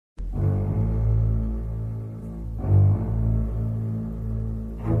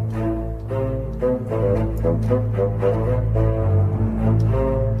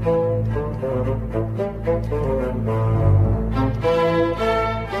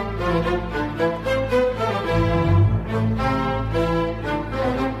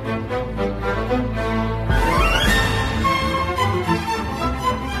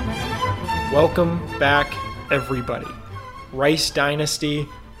Welcome back, everybody. Rice Dynasty.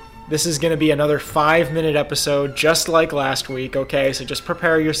 This is going to be another 5-minute episode, just like last week, okay? So just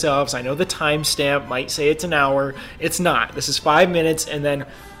prepare yourselves. I know the timestamp might say it's an hour. It's not. This is 5 minutes and then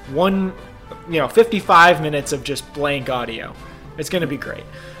 55 minutes of just blank audio. It's going to be great.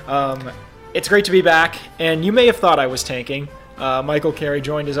 It's great to be back, and you may have thought I was tanking. Michael Carey,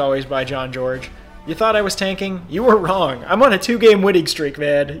 joined as always by John George. You thought I was tanking? You were wrong. I'm on a 2-game winning streak,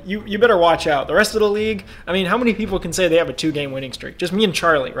 man. You better watch out. The rest of the league, I mean, how many people can say they have a 2-game winning streak? Just me and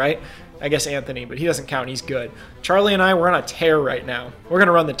Charlie, right? I guess Anthony, but he doesn't count. He's good. Charlie and I, we're on a tear right now. We're going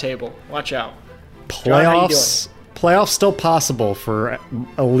to run the table. Watch out. John, how you doing? Playoffs still possible for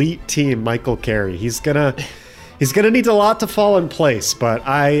elite team Michael Carey. He's gonna need a lot to fall in place, but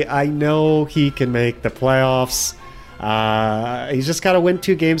I know he can make the playoffs. He's just got to win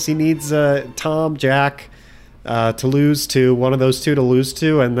 2 games. He needs Tom, Jack to lose to, one of those two to lose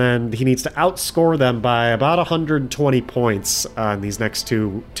to, and then he needs to outscore them by about 120 points in these next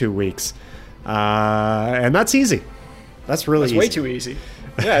two weeks. And that's easy. That's really easy. That's way too easy.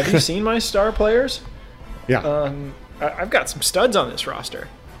 Yeah, have you seen my star players? Yeah. I've got some studs on this roster.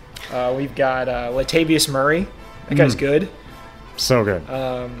 We've got Latavius Murray. That guy's good. So good.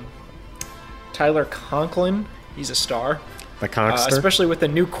 Tyler Conklin. He's a star. The Conkster. Especially with the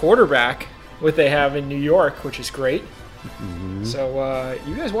new quarterback, what they have in New York, which is great. Mm-hmm. So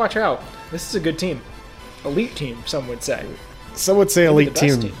you guys watch out. This is a good team. Elite team, some would say. Some would say elite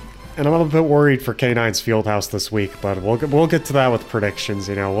team. And I'm a bit worried for K9's Fieldhouse this week, but we'll get to that with predictions.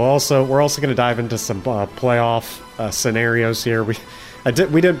 You know, we're also going to dive into some playoff scenarios here. We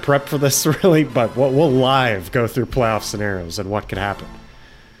didn't prep for this really, but we'll live go through playoff scenarios and what could happen.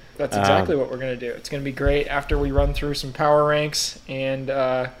 That's exactly what we're going to do. It's going to be great after we run through some power ranks and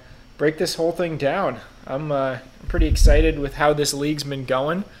break this whole thing down. I'm pretty excited with how this league's been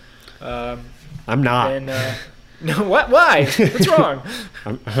going. I'm not. And, no, what? Why? What's wrong?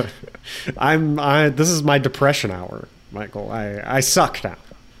 This is my depression hour, Michael. I suck now,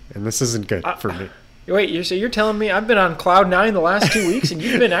 and this isn't good for me. Wait, so you're telling me I've been on cloud 9 the last 2 weeks, and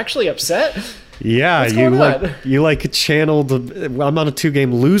you've been actually upset? Yeah, you channeled. I'm on a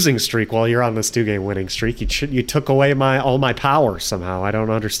 2-game losing streak while you're on this 2-game winning streak. You took away all my power somehow. I don't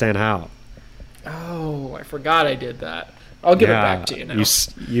understand how. Oh, I forgot I did that. I'll give it back to you now. You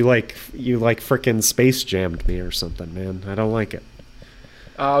frickin' space jammed me or something, man. I don't like it.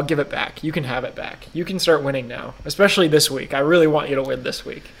 I'll give it back. You can have it back. You can start winning now, especially this week. I really want you to win this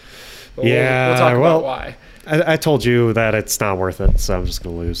week. But we'll talk about why. I told you that it's not worth it, so I'm just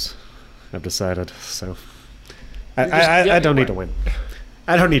gonna lose. I've decided. So I don't need to win.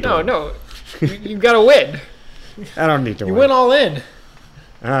 I don't need to win. No. You got to win. I don't need to win. You win all in.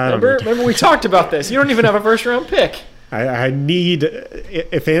 Remember we talked about this. You don't even have a first-round pick. I need,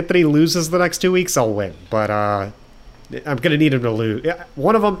 if Anthony loses the next 2 weeks, I'll win. But I'm going to need him to lose.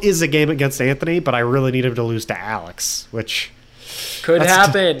 One of them is a game against Anthony, but I really need him to lose to Alex, which could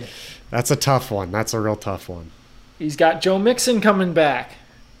happen. That's a tough one. That's a real tough one. He's got Joe Mixon coming back.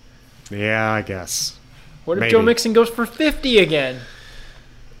 Yeah, I guess. What if Joe Mixon goes for 50 again?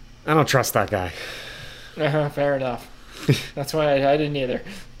 I don't trust that guy. Fair enough. That's why I didn't either.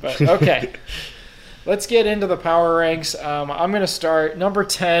 But okay. Let's get into the power ranks. I'm going to start. Number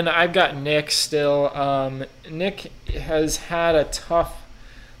 10, I've got Nick still. Nick has had a tough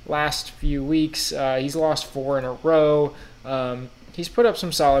last few weeks. He's lost 4 in a row. He's put up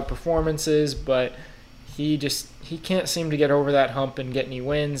some solid performances, but he can't seem to get over that hump and get any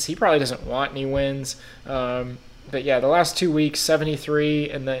wins. He probably doesn't want any wins. But yeah, the last 2 weeks, 73,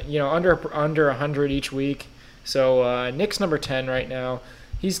 and under 100 each week. So Nick's number 10 right now.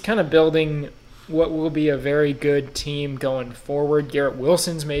 He's kind of building what will be a very good team going forward. Garrett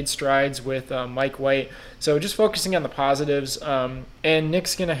Wilson's made strides with Mike White. So just focusing on the positives. And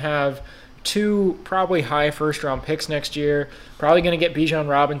Nick's going to have 2 probably high first-round picks next year. Probably going to get Bijan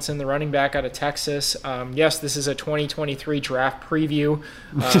Robinson, the running back out of Texas. Yes, this is a 2023 draft preview.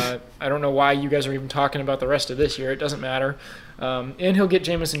 I don't know why you guys are even talking about the rest of this year. It doesn't matter. And he'll get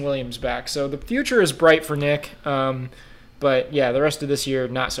Jameson Williams back. So the future is bright for Nick. But yeah, the rest of this year,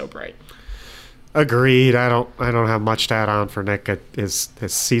 not so bright. Agreed. I don't have much to add on for Nick. His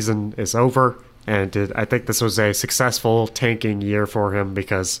season is over, and I think this was a successful tanking year for him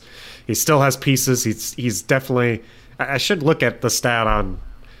because he still has pieces. He's definitely. I should look at the stat on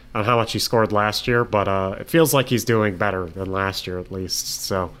on how much he scored last year, but it feels like he's doing better than last year at least.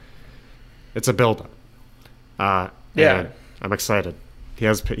 So it's a build-up. Yeah, I'm excited. He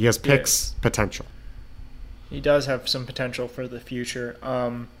has picks potential. He does have some potential for the future.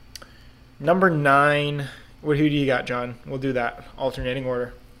 Number 9. Who do you got, John? We'll do that alternating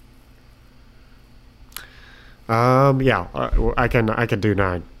order. Yeah, I can do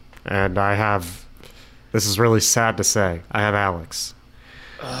 9, and I have. This is really sad to say. I have Alex.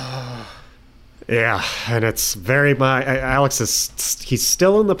 Yeah, and it's very Alex he's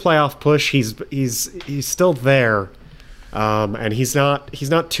still in the playoff push. He's still there, and he's not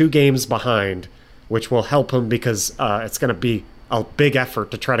 2 games behind, which will help him because it's going to be a big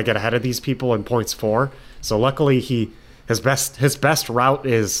effort to try to get ahead of these people in points for. So luckily his best route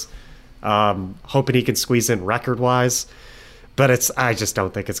is hoping he can squeeze in record wise. But I just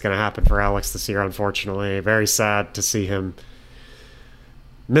don't think it's going to happen for Alex this year, unfortunately. Very sad to see him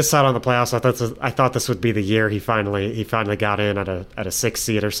miss out on the playoffs. I thought this would be the year he finally got in at a 6th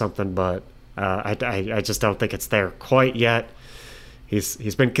seed or something, but I just don't think it's there quite yet.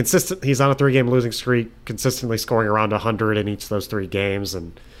 He's been consistent. He's on a 3-game losing streak, consistently scoring around 100 in each of those 3 games,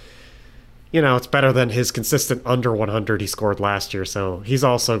 and it's better than his consistent under 100 he scored last year. So he's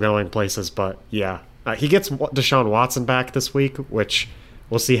also going places. But yeah, he gets Deshaun Watson back this week, which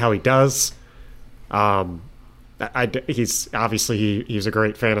we'll see how he does. He's obviously he's a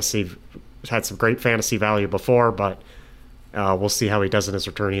great fantasy, had some great fantasy value before, but we'll see how he does in his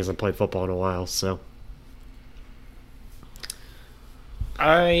return. He hasn't played football in a while, so.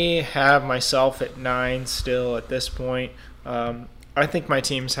 I have myself at 9 still at this point. I think my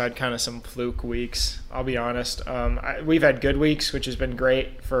team's had kind of some fluke weeks, I'll be honest. We've had good weeks, which has been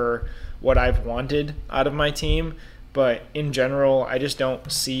great for what I've wanted out of my team. But in general, I just don't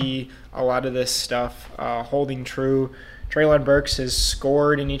see a lot of this stuff holding true. Treylon Burks has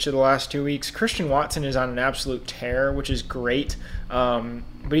scored in each of the last 2 weeks. Christian Watson is on an absolute tear, which is great. But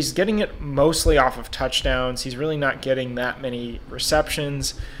he's getting it mostly off of touchdowns. He's really not getting that many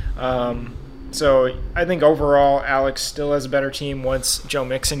receptions. So I think overall, Alex still has a better team once Joe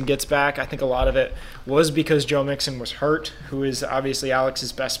Mixon gets back. I think a lot of it was because Joe Mixon was hurt, who is obviously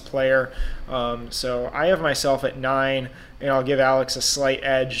Alex's best player. So I have myself at 9, and I'll give Alex a slight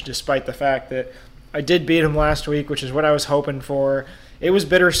edge despite the fact that I did beat him last week, which is what I was hoping for. It was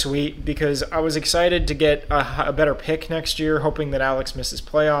bittersweet because I was excited to get a better pick next year, hoping that Alex misses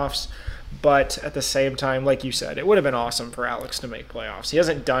playoffs. But at the same time, like you said, it would have been awesome for Alex to make playoffs. He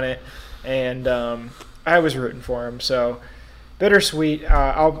hasn't done it, and I was rooting for him. So bittersweet.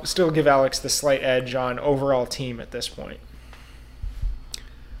 I'll still give Alex the slight edge on overall team at this point.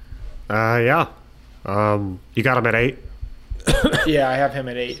 Yeah. You got him at 8? Yeah, I have him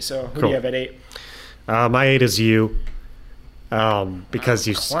at 8. So who do you have at 8? My 8 is you. Because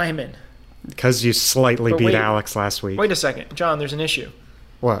you climbing. Because you slightly beat Alex last week. Wait a second, John. There's an issue.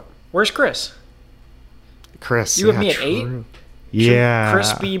 What? Where's Chris? Chris, you have me at 8. Yeah. Should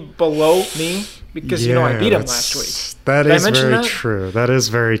Chris be below me because I beat him last week? That is very true. That is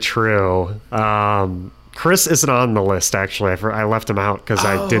very true. Chris isn't on the list actually. I left him out because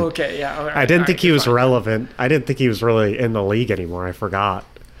I didn't. Okay, yeah. I didn't think he was relevant. I didn't think he was really in the league anymore. I forgot.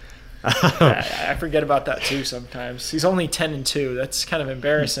 I forget about that too sometimes. He's only 10-2. That's kind of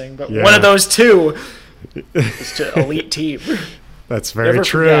embarrassing. But one of those 2 is to elite team. That's very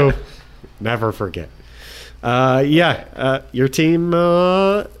true. Never forget. Your team.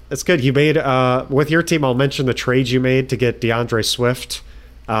 It's good. You made with your team. I'll mention the trades you made to get DeAndre Swift,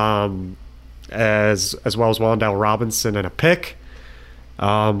 as well as Wan'Dale Robinson and a pick.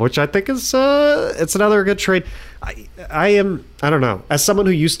 Which I think is it's another good trade. I don't know. As someone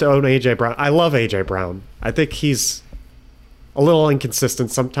who used to own A.J. Brown, I love A.J. Brown. I think he's a little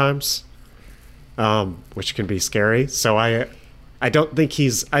inconsistent sometimes, which can be scary. So I don't think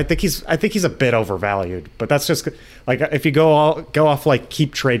he's. I think he's a bit overvalued. But that's just like if you go off like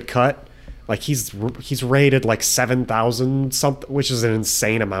keep trade cut, like he's rated like 7,000 something, which is an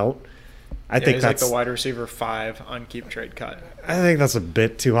insane amount. I think he's that's like the wide receiver 5 on keep trade cut. I think that's a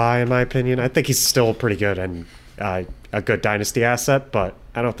bit too high in my opinion. I think he's still pretty good and a good dynasty asset, but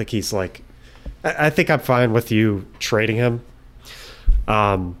I don't think he's like. I think I'm fine with you trading him.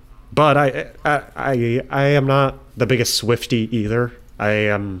 But I am not the biggest Swiftie either. I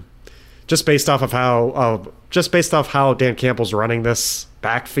am just based off how Dan Campbell's running this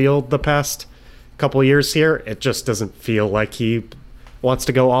backfield the past couple of years here. It just doesn't feel like he wants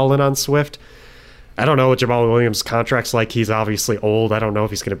to go all in on Swift. I don't know what Jamal Williams' contract's like. He's obviously old. I don't know if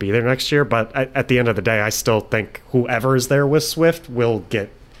he's going to be there next year. But at the end of the day, I still think whoever is there with Swift will get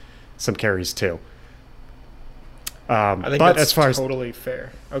some carries too. I think but that's as far as totally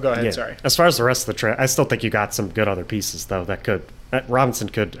fair. Oh, go ahead. yeah, Sorry. as far as the rest of the trade, I still think you got some good other pieces though that Robinson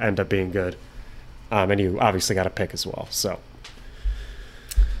could end up being good, and you obviously got a pick as well. So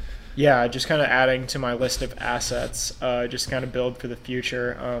Yeah, just kind of adding to my list of assets, just kind of build for the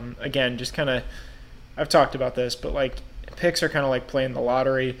future. Again, just kind of, I've talked about this, but like picks are kind of like playing the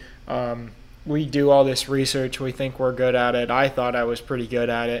lottery. We do all this research. We think we're good at it. I thought I was pretty good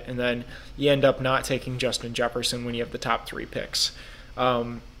at it. And then you end up not taking Justin Jefferson when you have the top 3 picks.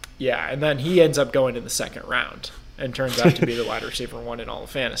 Yeah, and then he ends up going in the second round and turns out to be the wide receiver 1 in all of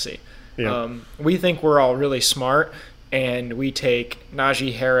fantasy. yeah, We think we're all really smart, and we take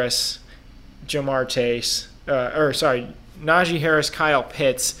Najee Harris, Najee Harris, Kyle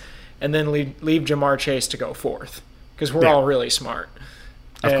Pitts, and then leave Jamar Chase to go 4th because we're all really smart.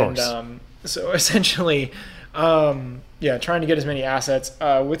 Of course. So essentially, trying to get as many assets.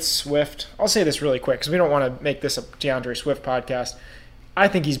 With Swift, I'll say this really quick because we don't want to make this a DeAndre Swift podcast. I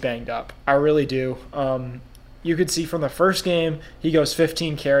think he's banged up. I really do. You could see from the first game, he goes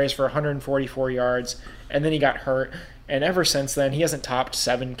 15 carries for 144 yards, and then he got hurt. And ever since then, he hasn't topped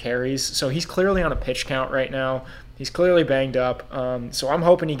 7 carries. So he's clearly on a pitch count right now. He's clearly banged up. So I'm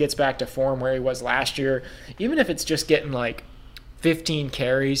hoping he gets back to form where he was last year. Even if it's just getting like 15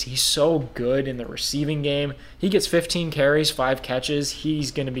 carries. He's so good in the receiving game. He gets 15 carries, 5 catches.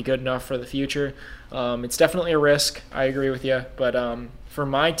 He's going to be good enough for the future. It's definitely a risk. I agree with you. But for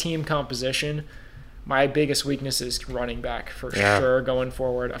my team composition, my biggest weakness is running back for sure going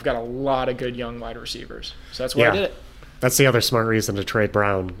forward. I've got a lot of good young wide receivers. So that's why I did it. That's the other smart reason to trade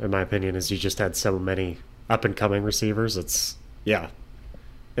Brown, in my opinion, is you just had so many up-and-coming receivers. And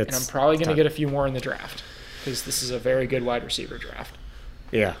I'm probably going to get a few more in the draft because this is a very good wide receiver draft.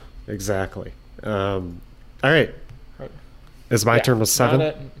 Yeah, exactly. All right. Is my turn with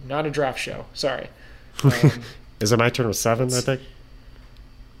 7? Not a draft show. Sorry. Is it my turn with 7, I think?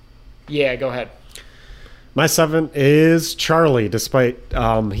 Yeah, go ahead. My 7 is Charlie, despite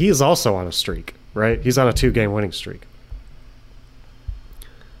he is also on a streak, right? He's on a 2-game winning streak.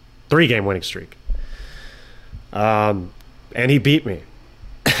 3-game winning streak. And he beat me.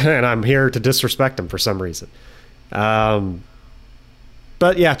 And I'm here to disrespect him for some reason. But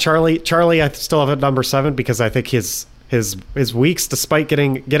yeah, Charlie, I still have at number 7 because I think his weeks, despite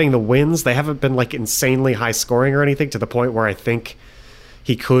getting the wins, they haven't been like insanely high scoring or anything to the point where I think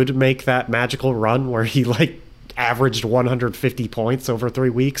he could make that magical run where he like averaged 150 points over 3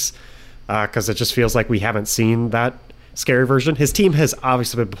 weeks. Because it just feels like we haven't seen that scary version. His team has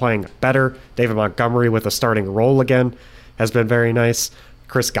obviously been playing better. David Montgomery with a starting role again has been very nice.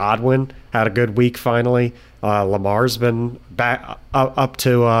 Chris Godwin had a good week finally. Lamar's been back up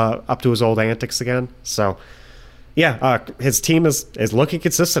to his old antics again. So yeah, his team is looking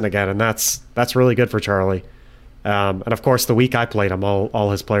consistent again, and that's really good for Charlie. And of course, the week I played him,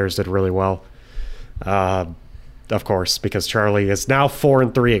 all his players did really well. Of course, because Charlie is now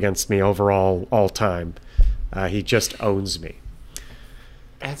 4-3 against me overall all time. He just owns me.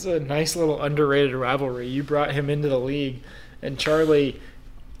 That's a nice little underrated rivalry. You brought him into the league, and Charlie,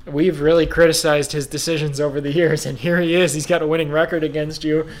 we've really criticized his decisions over the years, and here he is. He's got a winning record against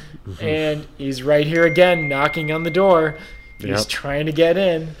you, and he's right here again, knocking on the door. He's trying to get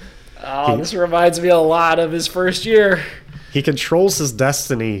in. This reminds me a lot of his first year. He controls his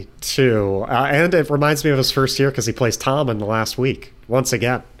destiny, too. And it reminds me of his first year because he plays Tom in the last week, once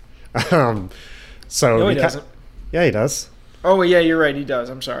again. No, he doesn't. Yeah, he does. Oh, yeah, you're right. He does.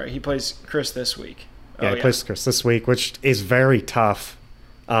 I'm sorry. He plays Chris this week. He plays Chris this week, which is very tough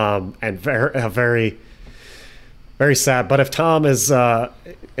and very, very sad. But if Tom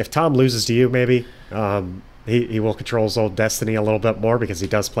loses to you, maybe he will control his old destiny a little bit more because he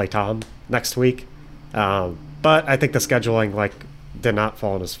does play Tom next week. But I think the scheduling did not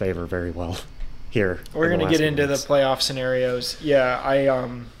fall in his favor very well here. We're going to get into the playoff scenarios. Yeah,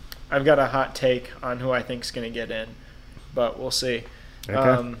 I've got a hot take on who I think is going to get in, but we'll see.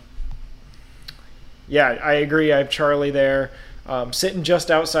 Okay. Yeah, I agree. I have Charlie there, sitting just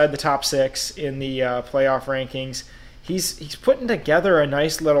outside the top 6 in the playoff rankings. He's putting together a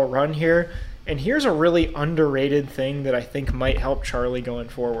nice little run here, and here's a really underrated thing that I think might help Charlie going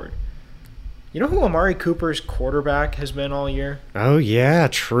forward. You know who Amari Cooper's quarterback has been all year? Oh, yeah,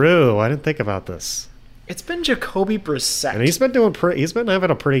 true. I didn't think about this. It's been Jacoby Brissett. And he's been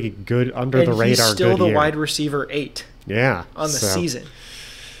having a pretty good under-the-radar good year. He's still the wide receiver 8 on the season.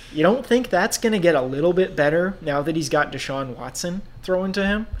 You don't think that's going to get a little bit better now that he's got Deshaun Watson thrown to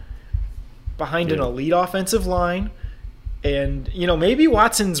him behind an elite offensive line? And, maybe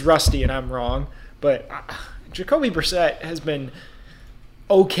Watson's rusty and I'm wrong, but Jacoby Brissett has been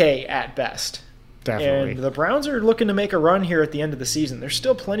okay at best. Definitely. And the Browns are looking to make a run here at the end of the season. There's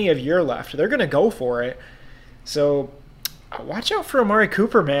still plenty of year left. They're going to go for it. So watch out for Amari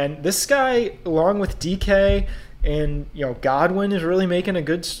Cooper, man. This guy, along with DK and Godwin, is really making a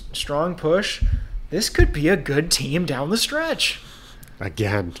good, strong push. This could be a good team down the stretch.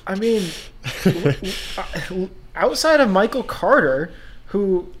 Again. I mean, outside of Michael Carter,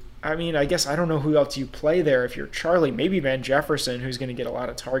 who, I mean, I guess I don't know who else you play there if you're Charlie. Maybe Van Jefferson, who's going to get a lot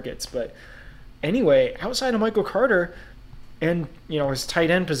of targets. But anyway, outside of Michael Carter and, his tight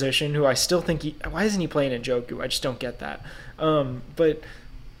end position, who I still think why isn't he playing Njoku? I just don't get that. But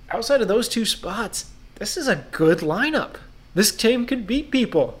outside of those two spots, this is a good lineup. This team could beat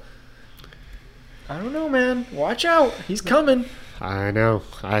people. I don't know, man. Watch out. He's coming. I know.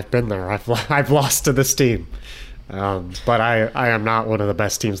 I've been there. I've lost to this team. But I am not one of the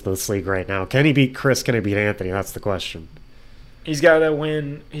best teams in this league right now. Can he beat Chris? Can he beat Anthony? That's the question. He's got to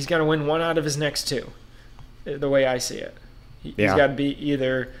win. He's got to win one out of his next two, the way I see it. He's got to beat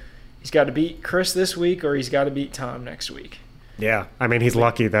he's got to beat Chris this week or he's got to beat Tom next week. Yeah. I mean, he's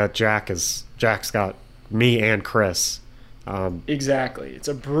lucky that Jack's got me and Chris. Exactly. It's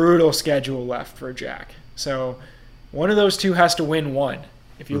a brutal schedule left for Jack. So one of those two has to win one.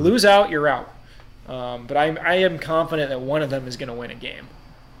 If you lose out, you're out. But I am confident that one of them is going to win a game.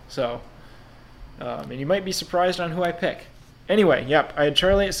 So, and you might be surprised on who I pick. Anyway, yep, I had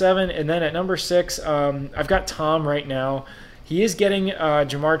Charlie at 7, and then at number 6, I've got Tom right now. He is getting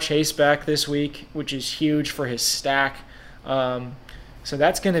Jamar Chase back this week, which is huge for his stack. So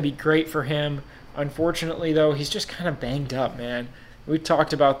that's going to be great for him. Unfortunately, though, he's just kind of banged up, man. We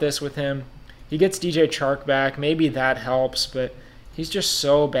talked about this with him. He gets DJ Chark back. Maybe that helps, but he's just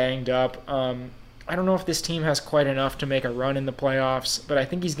so banged up. I don't know if this team has quite enough to make a run in the playoffs, but I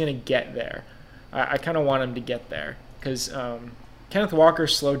think he's going to get there. I kind of want him to get there because Kenneth Walker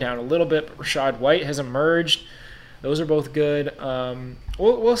slowed down a little bit, but Rachaad White has emerged. Those are both good.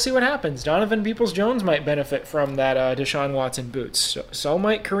 We'll see what happens. Donovan Peoples-Jones might benefit from that Deshaun Watson boots. So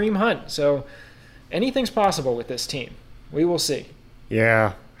might Kareem Hunt. So anything's possible with this team. We will see.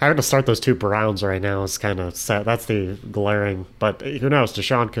 Yeah. Having to start those two Browns right now is kind of sad. That's the glaring. But who knows?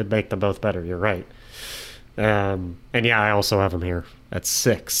 Deshaun could make them both better. You're right. And yeah, I also have him here at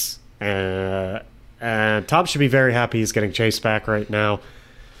 6. And Tom should be very happy he's getting Chase back right now.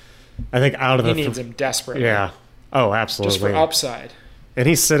 I think out of he needs him desperately. Yeah. Oh, absolutely. Just for upside. And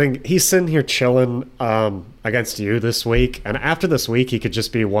he's sitting here chilling against you this week. And after this week, he could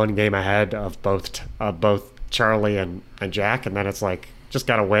just be one game ahead of both Charlie and Jack. And then it's like, just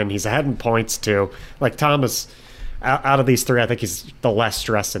got to win. He's ahead in points, too. Like, Tom is, out of these three, I think he's the less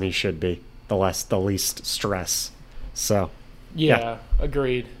stressed than he should be. The least stress. So, yeah.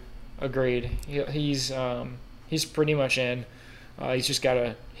 Agreed. He's pretty much in. He's got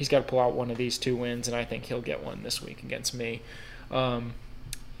to pull out one of these two wins, and I think he'll get one this week against me.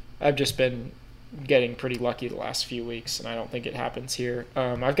 I've just been getting pretty lucky the last few weeks, and I don't think it happens here.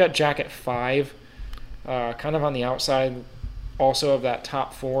 I've got Jack at 5, kind of on the outside also of that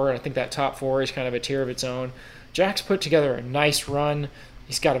top 4. And I think that top 4 is kind of a tier of its own. Jack's put together a nice run.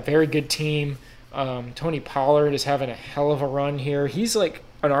 He's got a very good team. Tony Pollard is having a hell of a run here. He's like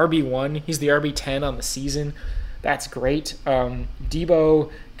an RB1. He's the RB10 on the season. That's great.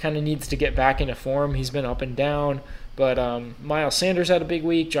 Debo kind of needs to get back into form. He's been up and down. But Miles Sanders had a big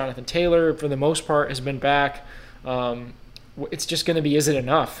week. Jonathan Taylor, for the most part, has been back. It's just going to be, is it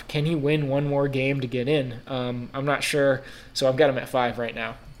enough? Can he win one more game to get in? I'm not sure. So I've got him at 5 right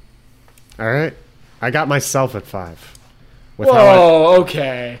now. All right. I got myself at 5.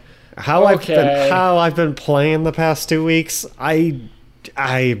 Okay. How I've been playing the past 2 weeks,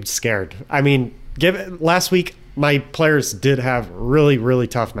 I'm scared. I mean, last week my players did have really, really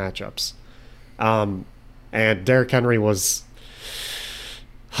tough matchups. And Derrick Henry was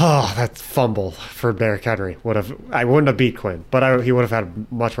that fumble for Derrick Henry I wouldn't have beat Quinn, but he would have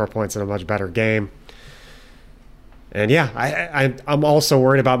had much more points in a much better game. And yeah, I'm also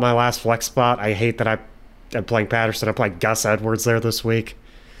worried about my last flex spot. I hate that I'm playing Patterson. I'm playing Gus Edwards there this week.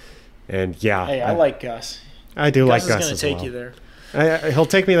 And yeah. Hey, I like Gus. I do like Gus is going to take you there. He'll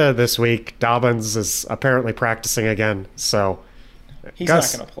take me there this week. Dobbins is apparently practicing again, so he's not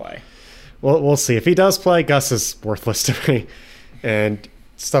going to play. We'll see. If he does play, Gus is worthless to me. And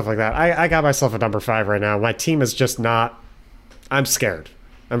stuff like that. I got myself a number 5 right now. My team is just not... I'm scared.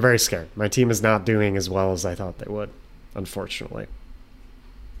 I'm very scared. My team is not doing as well as I thought they would, unfortunately.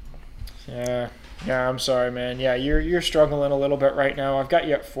 Yeah, I'm sorry, man. Yeah, you're struggling a little bit right now. I've got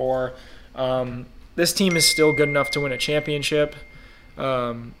you at 4. This team is still good enough to win a championship.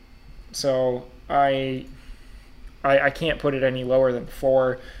 So I I can't put it any lower than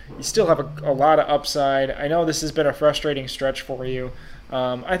 4. You still have a lot of upside. I know this has been a frustrating stretch for you.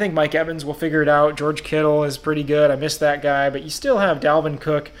 I think Mike Evans will figure it out. George Kittle is pretty good. I miss that guy. But you still have Dalvin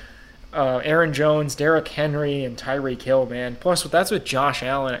Cook, Aaron Jones, Derrick Henry, and Tyreek Hill, man. Plus, that's with Josh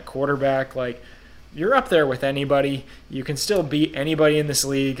Allen at quarterback. Like, you're up there with anybody. You can still beat anybody in this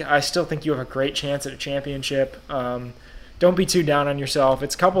league. I still think you have a great chance at a championship. Don't be too down on yourself.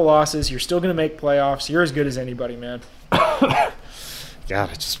 It's a couple losses. You're still going to make playoffs. You're as good as anybody, man.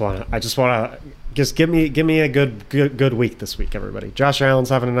 God, I just wanna give me a good week this week, everybody. Josh Allen's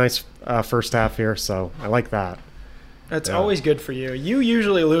having a nice first half here, so I like that. That's always good for you. You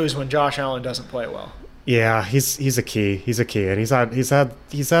usually lose when Josh Allen doesn't play well. Yeah, he's a key. He's a key, and he's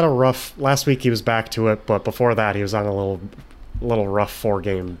had a rough. Last week he was back to it, but before that he was on a little rough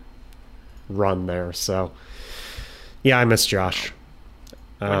 4-game run there. So yeah, I miss Josh.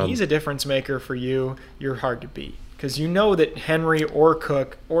 When he's a difference maker for you, you're hard to beat because you know that Henry or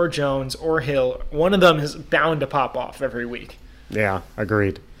Cook or Jones or Hill, one of them is bound to pop off every week. Yeah,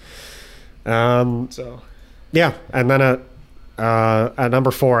 agreed. So yeah, and then at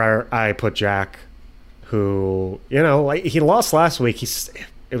number 4 I put Jack, who, you know, like, he lost last week.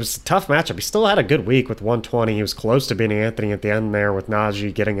 It was a tough matchup. He still had a good week with 120. He was close to beating Anthony at the end there with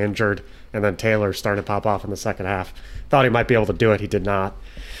Najee getting injured, and then Taylor started to pop off in the second half. Thought he might be able to do it. He did not.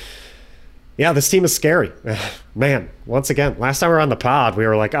 Yeah, this team is scary. Man, once again, last time we were on the pod, we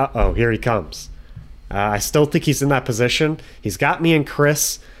were like, uh-oh, here he comes. I still think he's in that position. He's got me and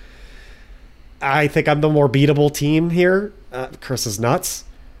Chris. I think I'm the more beatable team here. Chris is nuts.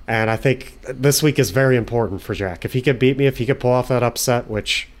 And I think this week is very important for Jack. If he could beat me, if he could pull off that upset,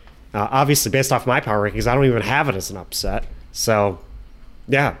 which obviously based off my power rankings, I don't even have it as an upset. So,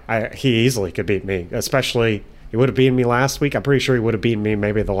 yeah, he easily could beat me. Especially, he would have beaten me last week. I'm pretty sure he would have beaten me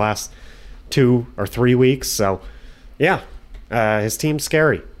maybe the last 2 or 3 weeks. So, yeah, his team's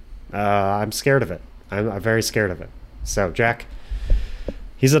scary. I'm scared of it. I'm very scared of it. So, Jack,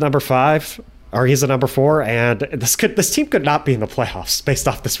 he's at number 5. Or he's at number 4, and this team could not be in the playoffs based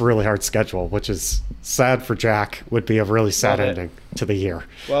off this really hard schedule, which is sad for Jack. Would be a really sad ending to the year.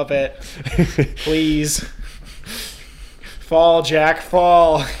 Love it. Please. Fall, Jack,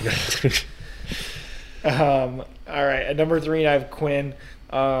 fall. All right, at number 3, I have Quinn.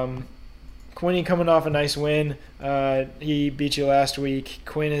 Quinny coming off a nice win. He beat you last week.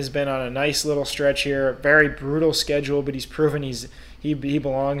 Quinn has been on a nice little stretch here. Very brutal schedule, but he's proven he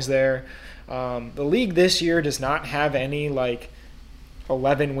belongs there. The league this year does not have any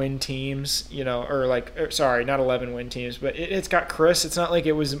 11-win teams, sorry, not 11-win teams, but it's got Chris. It's not like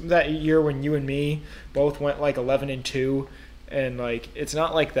it was that year when you and me both went 11-2, and it's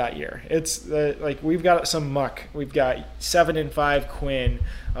not like that year. It's we've got some muck. We've got 7-5 Quinn.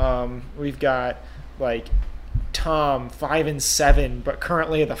 We've got Tom 5-7, but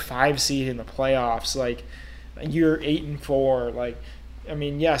currently the 5 seed in the playoffs. You're 8-4. I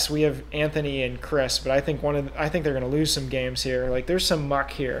mean, yes, we have Anthony and Chris, but I think they're going to lose some games here. There's some muck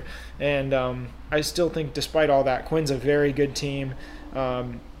here, and I still think, despite all that, Quinn's a very good team.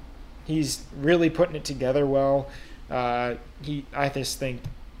 He's really putting it together well. I just think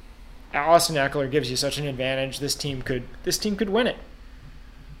Austin Eckler gives you such an advantage. This team could win it.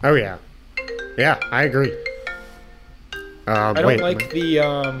 Oh yeah, I agree. I don't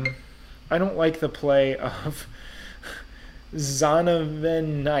like the play of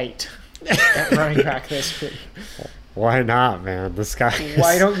Zonovan Knight at running back this week. Why not, man? This guy.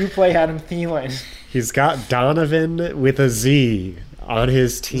 Why don't you play Adam Thielen? He's got Donovan with a Z on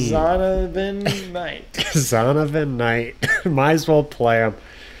his team. Zonovan Knight. Zonovan Knight. Might as well play him.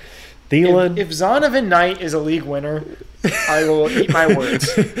 Thielen. If Zonovan Knight is a league winner, I will eat my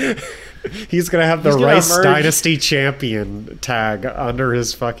words. He's going to have the Rice Dynasty champion tag under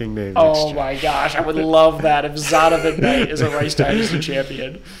his fucking name. Oh my gosh, I would love that if Zonovan Knight is a Rice Dynasty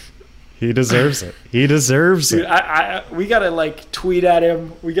champion. He deserves it. He deserves it. We got to tweet at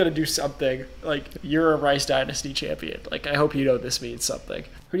him. We got to do something. You're a Rice Dynasty champion. I hope you know this means something.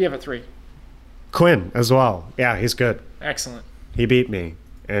 Who do you have at 3? Quinn as well. Yeah, he's good. Excellent. He beat me,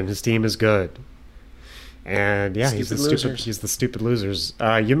 and his team is good. And yeah, he's the stupid losers.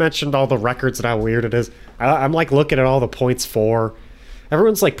 You mentioned all the records and how weird it is. I'm looking at all the points for.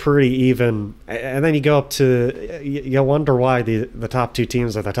 Everyone's pretty even, and then you go up to you wonder why the top 2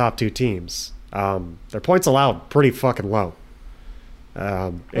 teams are the top 2 teams. Their points allowed pretty fucking low.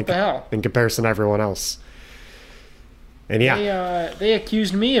 What the hell? In comparison to everyone else. And yeah, they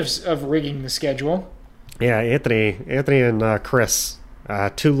accused me of rigging the schedule. Yeah, Anthony and Chris,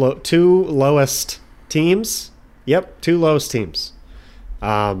 two lowest teams. Yep, 2 lowest teams.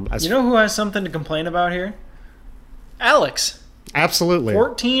 You know who has something to complain about here? Alex, Absolutely.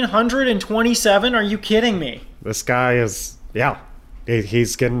 1,427? Are you kidding me? This guy is, yeah.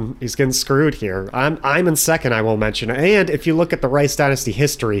 He's getting screwed here. I'm in second, I will mention. And if you look at the Rice Dynasty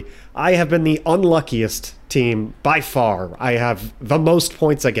history, I have been the unluckiest team by far. I have the most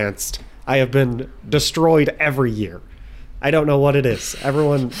points against. I have been destroyed every year. I don't know what it is.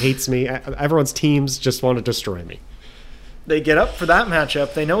 Everyone hates me. Everyone's teams just want to destroy me. They get up for that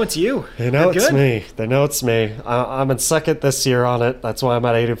matchup. They know it's you. They know They're it's good. me. They know it's me. I'm in second this year on it. That's why I'm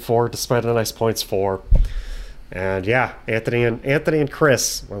at 8-4, despite a nice points for. And yeah, Anthony and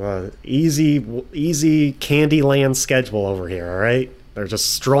Chris with a easy Candyland schedule over here. All right, they're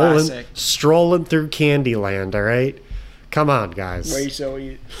just strolling through Candyland. All right, come on, guys.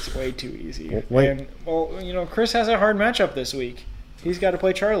 It's way too easy. Wait. And Chris has a hard matchup this week. He's got to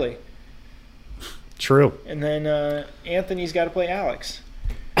play Charlie, True. and then Anthony's got to play Alex.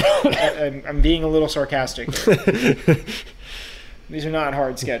 I'm being a little sarcastic here. These are not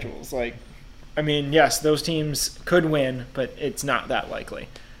hard schedules. Yes, those teams could win, but it's not that likely.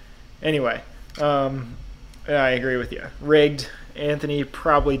 Anyway, I agree with you. Rigged. Anthony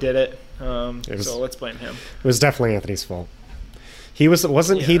probably did it. So let's blame him. It was definitely Anthony's fault.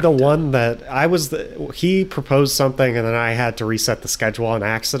 Wasn't he the one that he proposed something and then I had to reset the schedule on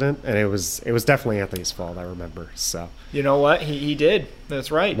accident, and it was definitely Anthony's fault, I remember. So you know what? He did.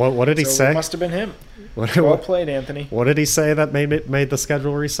 That's right. What did he say? It must have been him. Well played, Anthony. What did he say that made the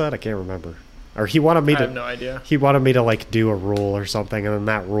schedule reset? I can't remember. Or he wanted me to. I have no idea. He wanted me to do a rule or something, and then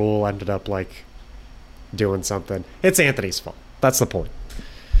that rule ended up doing something. It's Anthony's fault. That's the point.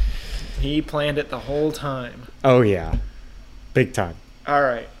 He planned it the whole time. Oh yeah, big time. All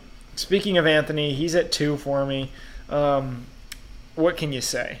right. Speaking of Anthony, he's at 2 for me. What can you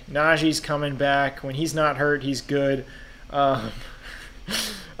say? Najee's coming back. When he's not hurt, he's good.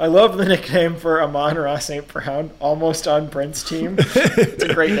 I love the nickname for Amon-Ra St. Brown, almost on Prince's team. It's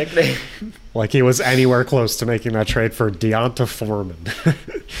a great nickname. Like he was anywhere close to making that trade for Deonta Foreman.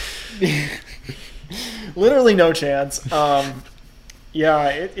 Literally no chance.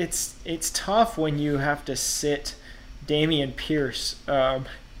 It's tough when you have to sit Dameon Pierce on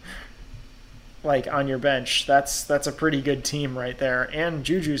your bench. That's a pretty good team right there. And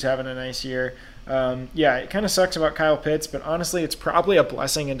Juju's having a nice year. It kind of sucks about Kyle Pitts, but honestly, it's probably a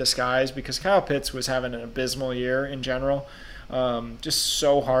blessing in disguise because Kyle Pitts was having an abysmal year in general. Just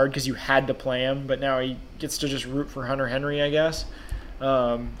so hard because you had to play him, but now he gets to just root for Hunter Henry, I guess.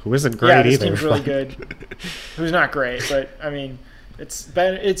 Who isn't great either. This team's really good. Who's not great, but I mean, it's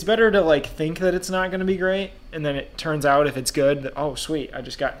better to think that it's not going to be great, and then it turns out if it's good, that, oh sweet, I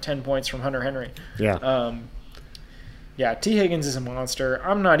just got 10 points from Hunter Henry. Yeah. T. Higgins is a monster.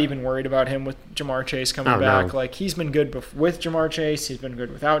 I'm not even worried about him with Jamar Chase coming back. No. He's been good with Jamar Chase. He's been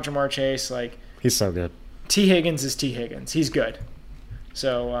good without Jamar Chase. He's so good. T. Higgins is T. Higgins. He's good.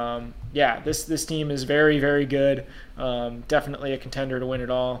 So, this team is very, very good. Definitely a contender to win it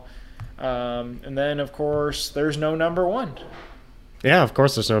all. And then, of course, there's no number one. Yeah, of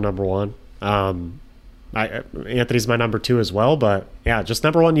course there's no number one. Anthony's my number 2 as well, but yeah, just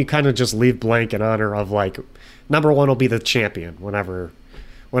number 1 you kind of just leave blank in honor of number 1 will be the champion whenever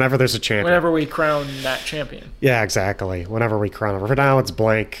there's a champion. Whenever we crown that champion. Yeah, exactly. Whenever we crown it. For now it's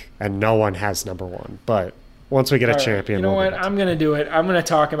blank and no one has number 1. But once we get a champion, you know what? I'm going to do it. I'm going to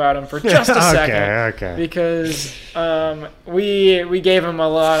talk about him for just a second. Okay. Because we gave him a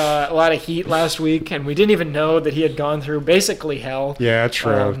lot of heat last week, and we didn't even know that he had gone through basically hell. Yeah,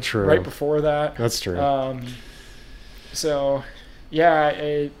 true. Right before that. That's true.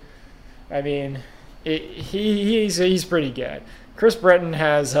 He's pretty good. Chris Breton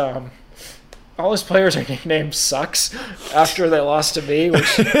has all his players are nicknamed Sucks after they lost to me,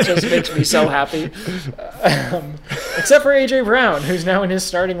 which just makes me so happy. Except for A.J. Brown, who's now in his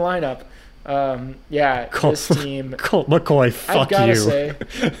starting lineup. This team. Colt McCoy, fuck I've gotta you.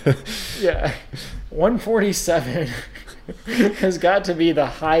 Say, 147 has got to be the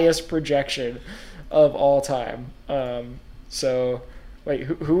highest projection of all time. Wait,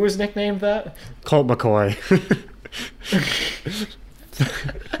 who was nicknamed that? Colt McCoy.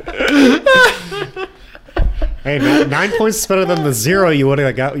 Hey, 9 points is better than the 0 you would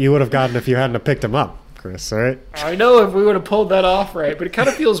have gotten if you hadn't have picked him up, Chris. All right. I know if we would have pulled that off right, but it kind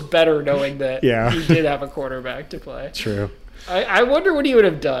of feels better knowing that he did have a quarterback to play. True. I wonder what he would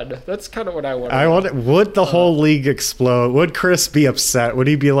have done. That's kind of what I wonder. Would the whole league explode? Would Chris be upset? Would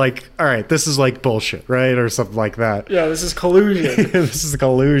he be like, all right, this is bullshit, right? Or something like that. Yeah, this is collusion. This is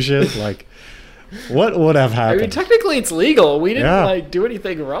collusion. What would have I happened? mean, technically it's legal. We didn't Yeah. do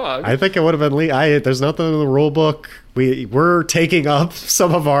anything wrong. I think it would have been legal. There's nothing in the rule book. We're taking up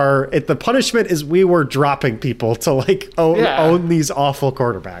some of the punishment is we were dropping people to own these awful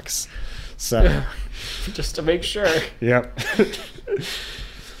quarterbacks. So Just to make sure. yep.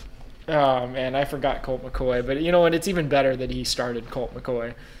 Oh man, I forgot Colt McCoy, but you know what? It's even better that he started Colt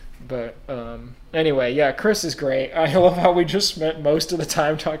McCoy. But anyway, yeah, Chris is great. I love how we just spent most of the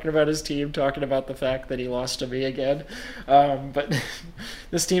time talking about his team, talking about the fact that he lost to me again. But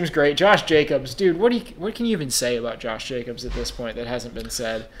this team's great. Josh Jacobs, dude, what can you even say about Josh Jacobs at this point that hasn't been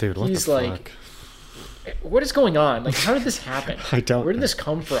said? Dude, what He's the like, fuck? what is going on? Like, how did this happen? I don't Where did know. this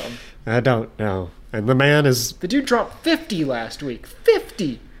come from? I don't know. And the man The dude dropped 50 last week.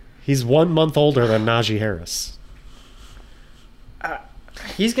 50. he's 1 month older than Najee Harris.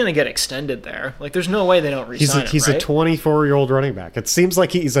 He's gonna get extended there. Like, there's no way they don't resign him. He's right? a 24-year-old running back. It seems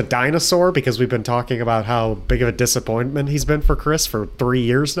like he's a dinosaur because we've been talking about how big of a disappointment he's been for Chris for 3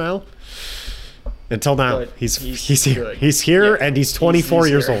 years now. Until now, But he's here. good. He's here, Yeah, and he's 24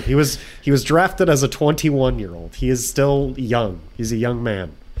 he's years here. old. He was drafted as a 21-year-old. He is still young. He's a young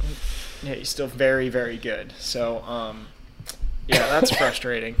man. Yeah, he's still very, very good. So, yeah, that's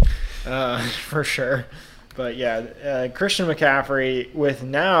frustrating, for sure. But yeah, Christian McCaffrey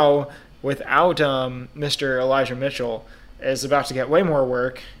without Mr. Elijah Mitchell is about to get way more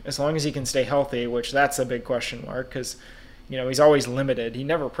work as long as he can stay healthy, which that's a big question mark because he's always limited. He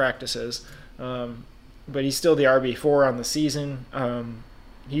never practices, but he's still the RB4 on the season.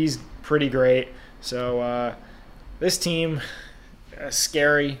 He's pretty great. So this team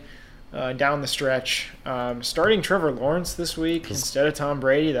scary. Down the stretch. Starting Trevor Lawrence this week instead of Tom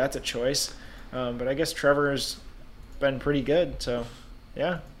Brady, that's a choice. But I guess Trevor's been pretty good. So,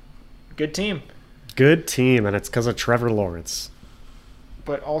 yeah, good team. Good team, and it's because of Trevor Lawrence.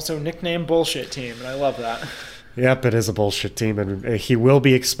 But also nickname bullshit team, and I love that. Yep, it is a bullshit team, and he will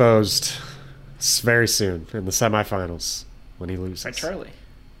be exposed very soon in the semifinals when he loses. By Charlie.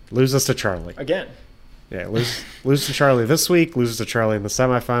 Loses to Charlie. Again. Yeah, lose to Charlie this week, loses to Charlie in the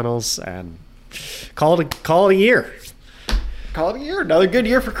semifinals, and call it a year. Call it a year. Another good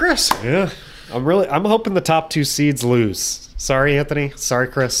year for Chris. Yeah, I'm hoping the top 2 seeds lose. Sorry, Anthony. Sorry,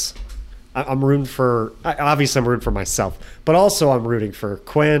 Chris. I'm rooting for. Obviously, I'm rooting for myself, but also I'm rooting for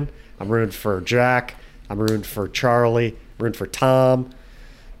Quinn. I'm rooting for Jack. I'm rooting for Charlie. I'm rooting for Tom.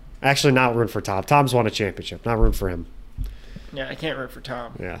 Actually, not rooting for Tom. Tom's won a championship. Not rooting for him. Yeah, I can't root for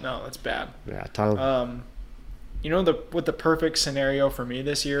Tom. Yeah. No, that's bad. Yeah, Tom. You know what the perfect scenario for me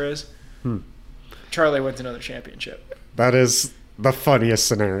this year is? Charlie wins another championship. That is the funniest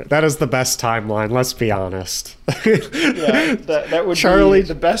scenario. That is the best timeline. Let's be honest. Yeah, that would Charlie- be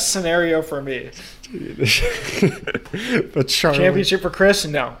the best scenario for me. But Charlie. Championship for Chris?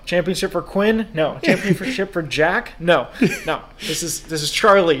 No. Championship for Quinn? No. Championship for Jack? No. No. This is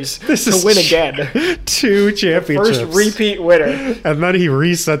Charlie's to win again. 2 championships. First repeat winner. And then he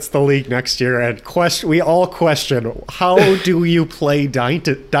resets the league next year, and we all question, how do you play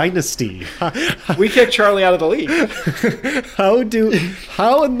Dynasty? We kicked Charlie out of the league.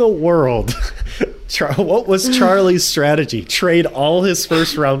 How in the world? What was Charlie's strategy? Trade all his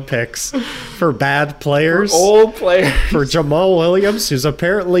first round picks for bad players? Old player. For Jamal Williams, who's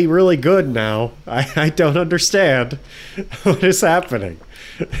apparently really good now. I don't understand what is happening.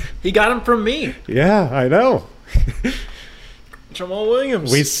 He got him from me. Yeah, I know. Jamal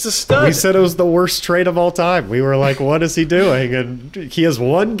Williams. We He's a stud. We said it was the worst trade of all time. We were like, what is he doing? And he has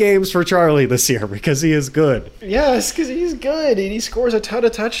won games for Charlie this year because he is good. Yes, because he's good and he scores a ton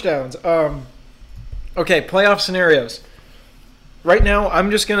of touchdowns. Okay, playoff scenarios. Right now,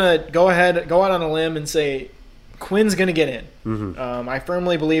 I'm just going to go out on a limb and say Quinn's going to get in. Mm-hmm. I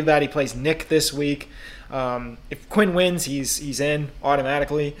firmly believe that. He plays Nick this week. If Quinn wins, he's in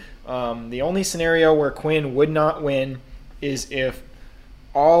automatically. The only scenario where Quinn would not win is if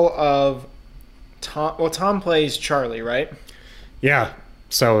all of Tom... Well, Tom plays Charlie, right? Yeah,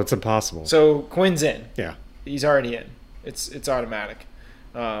 so it's impossible. So Quinn's in. Yeah. He's already in. It's automatic.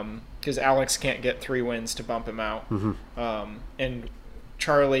 Because Alex can't get 3 wins to bump him out. Mm-hmm. And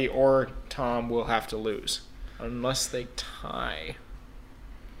Charlie or Tom will have to lose unless they tie.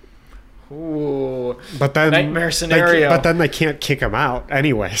 Ooh. But then Nightmare scenario. But then they can't kick him out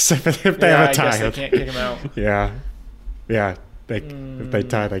anyways if they Yeah, have a I tie. guess they can't kick him out. Yeah. Yeah. If they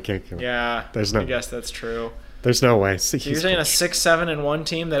tie, they can't kick him out. Yeah, I guess that's true. There's no way. So you're saying a 6-7-1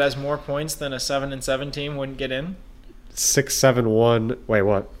 team that has more points than a 7-7 team wouldn't get in? 6-7-1. Wait,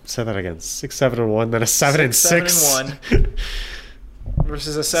 what? Say that again. 6-7-1, then a 7-6. 6-7-1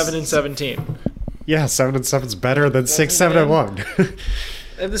 versus a 7-7 team. Yeah, 7-7's better than 6-7-1.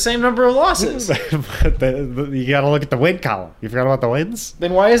 They have the same number of losses. You got to look at the win column. You forgot about the wins?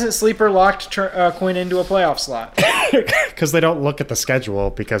 Then why isn't Sleeper locked Quinn into a playoff slot? Because they don't look at the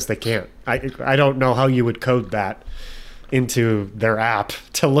schedule because they can't. I don't know how you would code that into their app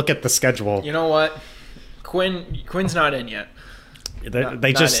to look at the schedule. You know what? Quinn's not in yet.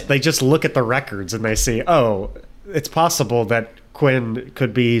 They just look at the records and they see, oh, it's possible that Quinn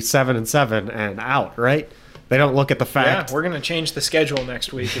could be 7-7 and out, right? They don't look at the fact. Yeah, we're gonna change the schedule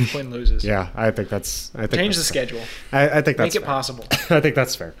next week if Quinn loses. Yeah, I think that's. Change the schedule. I think that's make it fair. possible. I think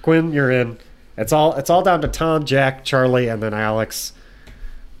that's fair. Quinn, you're in. It's all down to Tom, Jack, Charlie, and then Alex,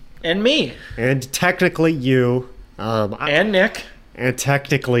 and me, and technically you, and Nick, and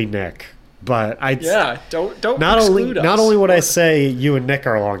technically Nick. But don't not exclude us. Not only would I say you and Nick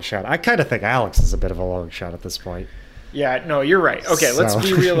are a long shot, I kind of think Alex is a bit of a long shot at this point. Yeah, no, you're right. Okay, let's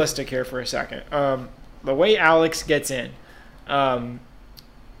be realistic here for a second. The way Alex gets in,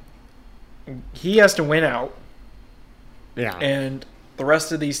 he has to win out. Yeah. And the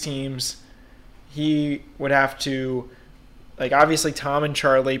rest of these teams, he would have to, like, obviously Tom and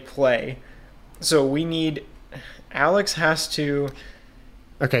Charlie play. So Alex has to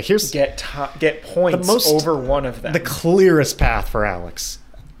get points over one of them. The clearest path for Alex,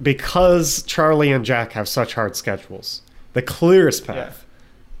 because Charlie and Jack have such hard schedules, the clearest path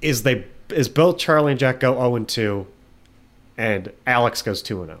is both Charlie and Jack go 0-2 and Alex goes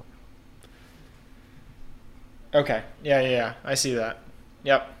 2-0. Okay. Yeah. I see that.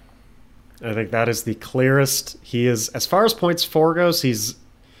 Yep. I think that is the clearest. He is, as far as points for goes, he's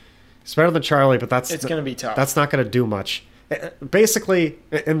better than Charlie, but it's going to be tough. That's not going to do much. Basically,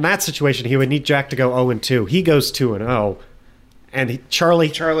 in that situation, he would need Jack to go 0-2. He goes 2-0. And Charlie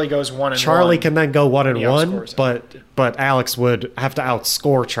goes 1-1. Charlie can then go 1-1, but Alex would have to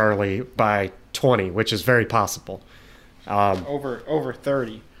outscore Charlie by 20, which is very possible. Over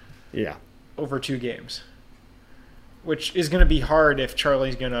 30. Yeah. Over 2 games. Which is going to be hard if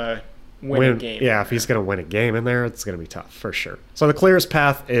Charlie's going to win a game. Yeah, if he's going to win a game in there, it's going to be tough for sure. So the clearest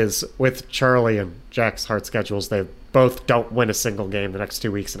path is with Charlie and Jack's hard schedules. They both don't win a single game the next 2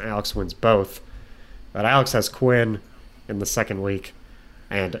 weeks, and Alex wins both. But Alex has Quinn in the second week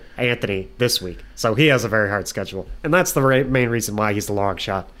and Anthony this week. So he has a very hard schedule. And that's the main reason why he's the long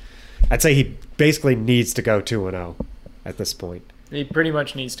shot. I'd say he basically needs to go 2-0 at this point. He pretty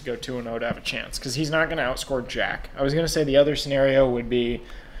much needs to go 2-0 to have a chance because he's not going to outscore Jack. I was going to say the other scenario would be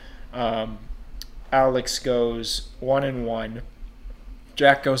Alex goes 1-1.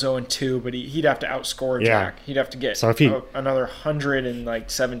 Jack goes 0-2, but he'd have to outscore Jack. He'd have to get another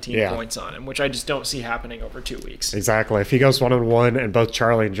 117 points on him, which I just don't see happening over 2 weeks. Exactly. If he goes 1-1 and both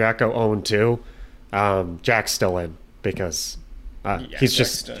Charlie and Jack go 0-2, Jack's still in because he's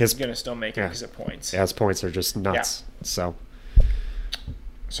going to still make it because of points. Yeah, his points are just nuts. Yeah.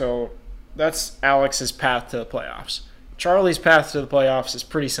 So that's Alex's path to the playoffs. Charlie's path to the playoffs is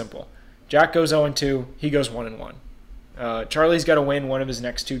pretty simple. Jack goes 0-2, he goes 1-1. Charlie's got to win one of his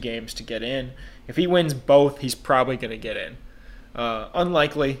next 2 games to get in. If he wins both, he's probably going to get in.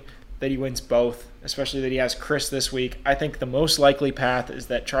 Unlikely that he wins both, especially that he has Chris this week. I think the most likely path is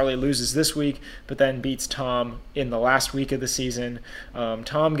that Charlie loses this week, but then beats Tom in the last week of the season.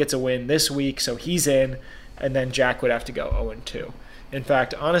 Tom gets a win this week, so he's in, and then Jack would have to go 0-2. In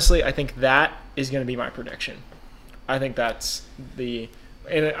fact, honestly, I think that is going to be my prediction. I think that's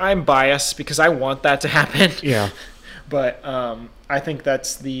and I'm biased because I want that to happen. Yeah. But I think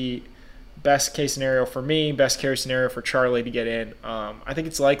that's the best case scenario for me, best case scenario for Charlie to get in. I think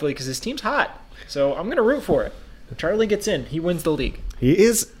it's likely because his team's hot. So I'm going to root for it. If Charlie gets in, he wins the league. He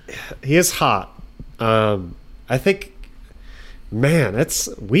is hot. I think, man, it's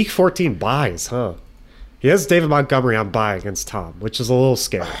week 14 buys, huh? He has David Montgomery on bye against Tom, which is a little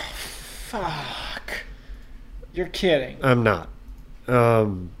scary. Fuck. You're kidding. I'm not.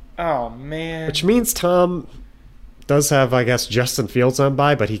 Oh, man. Which means Tom does have, I guess, Justin Fields on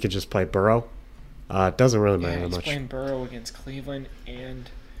bye, but he could just play Burrow. It doesn't really matter he's much. Playing Burrow against Cleveland, and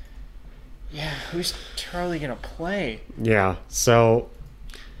who's Charlie gonna play? Yeah, so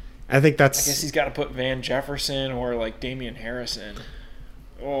I think that's. I guess he's got to put Van Jefferson or like Damian Harrison.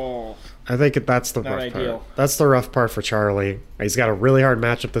 Oh, I think that's the rough part. That's the rough part for Charlie. He's got a really hard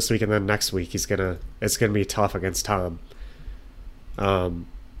matchup this week, and then next week it's gonna be tough against Tom.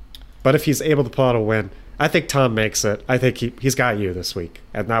 But if he's able to pull out a win, I think Tom makes it. I think he's got you this week,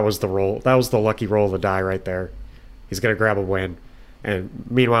 and that was the roll. That was the lucky roll of the die right there. He's gonna grab a win, and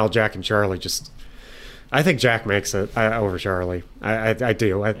meanwhile Jack and Charlie just. I think Jack makes it over Charlie. I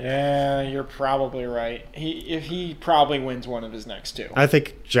do. Yeah, you're probably right. He probably wins one of his next 2. I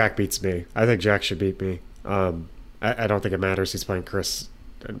think Jack beats me. I think Jack should beat me. I don't think it matters. He's playing Chris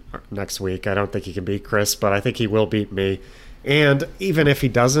next week. I don't think he can beat Chris, but I think he will beat me. And even if he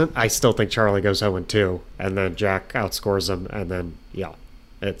doesn't, I still think Charlie goes 0-2, and then Jack outscores him, and then, yeah,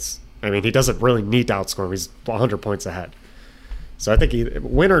 he doesn't really need to outscore him. He's 100 points ahead. So I think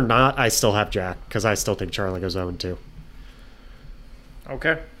win or not, I still have Jack, because I still think Charlie goes 0-2.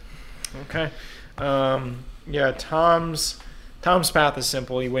 Okay. Yeah, Tom's path is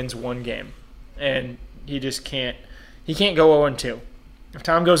simple. He wins one game, and he just can't go 0-2. If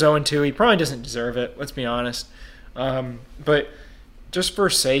Tom goes 0-2, he probably doesn't deserve it, let's be honest. But just for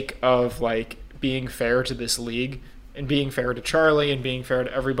sake of like being fair to this league and being fair to Charlie and being fair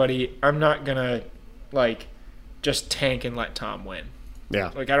to everybody, I'm not gonna like just tank and let Tom win.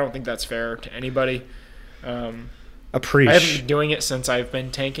 Yeah. Like I don't think that's fair to anybody. I Appreciate. haven't been doing it since I've been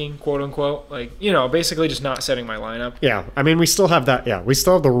tanking, quote unquote. Like, basically just not setting my lineup. Yeah, we still have that. Yeah, we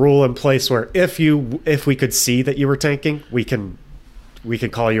still have the rule in place where if we could see that you were tanking, we can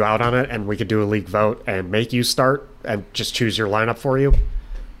call you out on it, and we could do a league vote and make you start and just choose your lineup for you.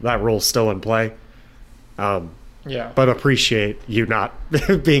 That rule's still in play. Yeah. But appreciate you not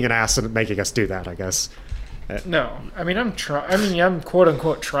being an ass and making us do that, I guess. No, I'm quote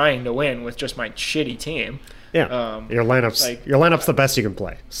unquote trying to win with just my shitty team. Yeah, your lineup's the best you can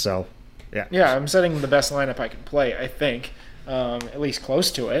play. So, yeah. Yeah, I'm setting the best lineup I can play, I think, at least close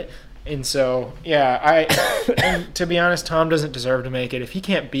to it. And so, yeah, and to be honest, Tom doesn't deserve to make it. If he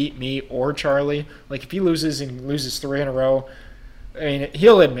can't beat me or Charlie, like if he loses 3 in a row, I mean,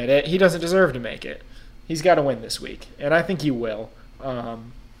 he'll admit it. He doesn't deserve to make it. He's got to win this week, and I think he will. Yeah,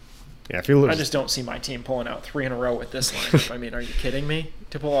 if he loses, I just don't see my team pulling out 3 in a row with this lineup. I mean, are you kidding me?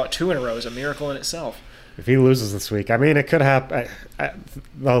 To pull out 2 in a row is a miracle in itself. If he loses this week, it could happen.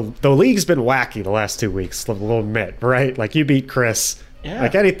 The league's been wacky the last 2 weeks, we'll admit, right? Like, you beat Chris. Yeah.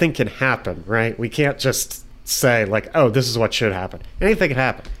 Like, anything can happen, right? We can't just say, like, oh, this is what should happen. Anything can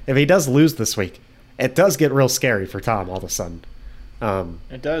happen. If he does lose this week, it does get real scary for Tom all of a sudden.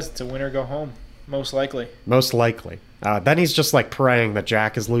 It does. It's a win or go home, most likely. Most likely. Then he's just, like, praying that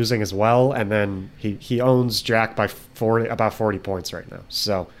Jack is losing as well, and then he owns Jack by about 40 points right now.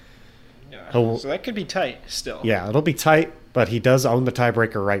 So... So that could be tight still. Yeah, it'll be tight, but he does own the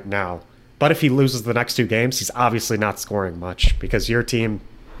tiebreaker right now. But if he loses the next 2 games, he's obviously not scoring much because your team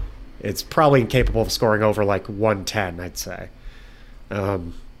is probably incapable of scoring over like 110, I'd say. Yeah,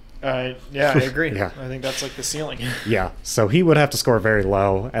 I agree. Yeah. I think that's like the ceiling. Yeah, so he would have to score very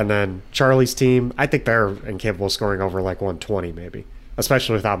low. And then Charlie's team, I think they're incapable of scoring over like 120 maybe,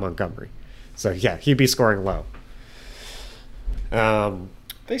 especially without Montgomery. So yeah, he'd be scoring low.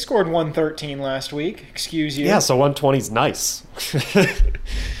 They scored 113 last week. Excuse you. Yeah, so 120 is nice.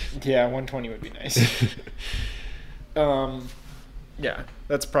 Yeah, 120 would be nice. Yeah,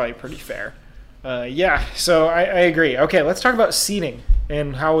 that's probably pretty fair. Yeah, so I agree. Okay, let's talk about seeding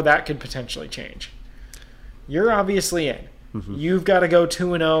and how that could potentially change. You're obviously in. Mm-hmm. You've got to go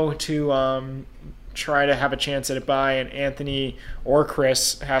 2-0 to try to have a chance at a bye, and Anthony or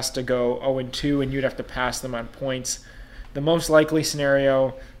Chris has to go 0-2, and you'd have to pass them on points. The most likely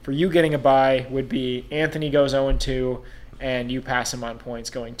scenario for you getting a bye would be Anthony goes 0-2 and you pass him on points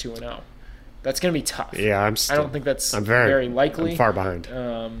going 2-0. That's going to be tough. Yeah, I don't think that's very likely. I'm far behind.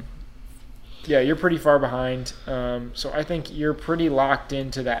 Yeah, you're pretty far behind. So I think you're pretty locked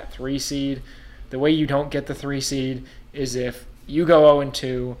into that 3 seed. The way you don't get the 3 seed is if you go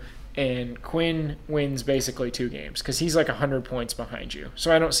 0-2 and Quinn wins basically 2 games because he's like 100 points behind you.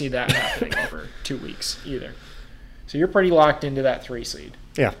 So I don't see that happening over 2 weeks either. So you're pretty locked into that 3 seed.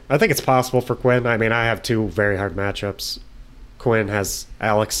 Yeah, I think it's possible for Quinn. I mean, I have 2 very hard matchups. Quinn has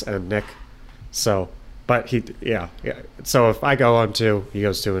Alex and Nick. So, but yeah. So if I go 0-2, he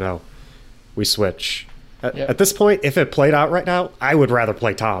goes 2-0. We switch. At this point, if it played out right now, I would rather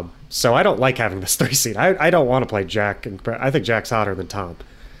play Tom. So I don't like having this 3 seed. I don't want to play Jack. And I think Jack's hotter than Tom.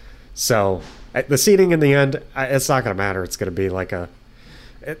 So the seeding in the end, it's not going to matter. It's going to be like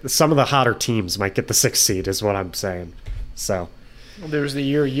some of the hotter teams might get the 6th seed is what I'm saying. So there was the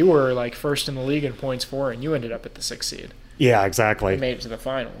year you were like first in the league in points for, and you ended up at the 6th seed. Yeah, exactly. You made it to the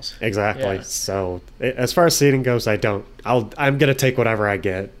finals. Exactly. Yeah. So as far as seeding goes, I'm gonna take whatever I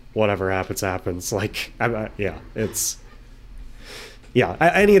get. Whatever happens. Like, any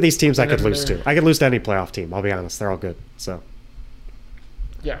of these teams I could lose to. I could lose to any playoff team. I'll be honest. They're all good. So.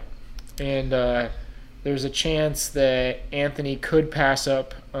 Yeah, and there's a chance that Anthony could pass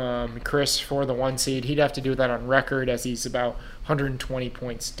up Chris for the 1 seed. He'd have to do that on record as he's about 120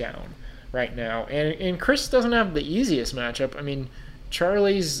 points down right now. And Chris doesn't have the easiest matchup. I mean,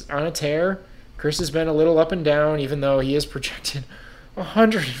 Charlie's on a tear. Chris has been a little up and down, even though he is projected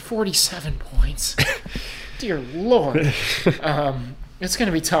 147 points. Dear Lord. It's going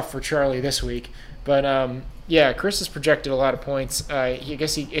to be tough for Charlie this week. But, yeah, Chris has projected a lot of points. I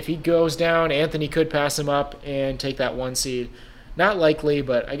guess if he goes down, Anthony could pass him up and take that 1 seed. Not likely,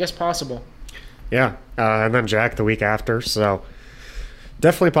 but I guess possible. Yeah, and then Jack the week after, so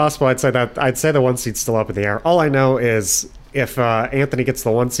definitely possible. I'd say the 1 seed's still up in the air. All I know is if Anthony gets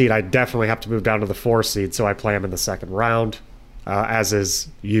the 1 seed, I definitely have to move down to the 4 seed, so I play him in the second round, as is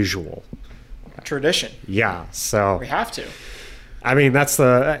usual. Tradition. Yeah, so We have to. I mean, that's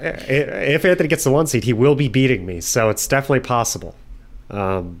if Anthony gets the 1 seed, he will be beating me, so it's definitely possible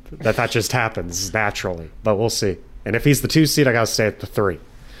that just happens naturally, but we'll see. And if he's the 2 seed, I gotta stay at the 3.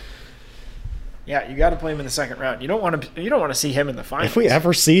 Yeah, you got to play him in the second round. You don't want to see him in the finals. If we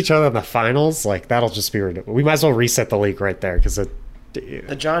ever see each other in the finals, like that'll just be ridiculous. We might as well reset the league right there because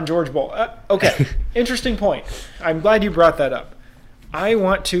the John George Bowl. Okay, interesting point. I'm glad you brought that up. I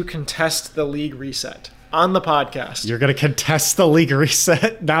want to contest the league reset on the podcast. You're gonna contest the league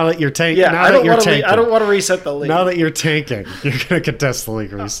reset now that you're tanking. Yeah, I don't want to reset the league. Now that you're tanking, you're gonna contest the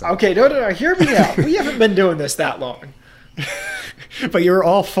league reset. Okay, no, hear me out. We haven't been doing this that long. But you're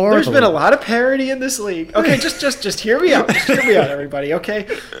all for There's been a lot of parity in this league. Okay, just hear me out. Just hear me out, everybody. Okay,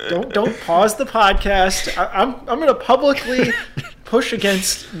 don't pause the podcast. I'm gonna publicly push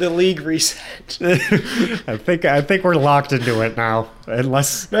against the league reset. I think we're locked into it now.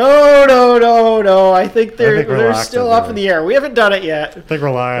 Unless no. I think they're still up in the air. We haven't done it yet. I think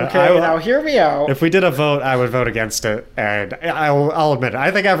we're lying. Okay, now hear me out. If we did a vote, I would vote against it, and I'll admit it.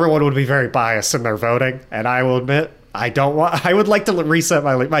 I think everyone would be very biased in their voting, and I will admit I would like to reset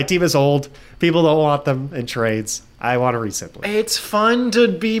my league. My team is old. People don't want them in trades. I want to reset the league. It's fun to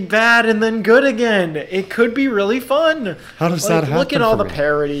be bad and then good again. It could be really fun. How does that happen? Look at all the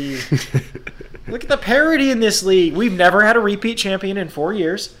parity. Look at the parity in this league. We've never had a repeat champion in 4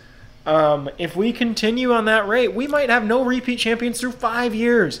 years. If we continue on that rate, we might have no repeat champions through 5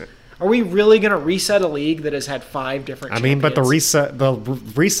 years. Are we really going to reset a league that has had 5 different champions? I mean, but the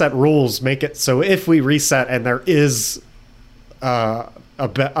reset rules make it so if we reset and there is a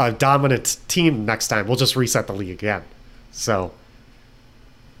dominant team next time, we'll just reset the league again. So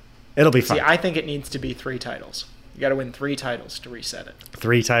it'll be fun. See, I think it needs to be 3 titles. You got to win 3 titles to reset it.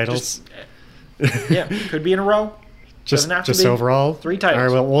 3 titles? Yeah, could be in a row. Just overall? 3 titles. All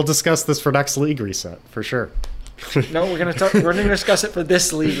right, well, we'll discuss this for next league reset, for sure. No, we're gonna discuss it for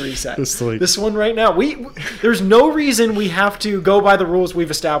this league reset. This one right now. There's no reason we have to go by the rules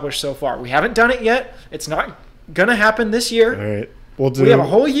we've established so far. We haven't done it yet. It's not gonna happen this year. All right, we have a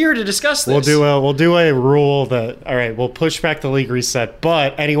whole year to discuss this. We'll do a rule that. All right, we'll push back the league reset,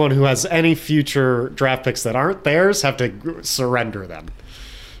 but anyone who has any future draft picks that aren't theirs have to surrender them.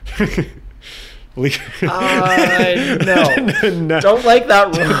 No. Don't like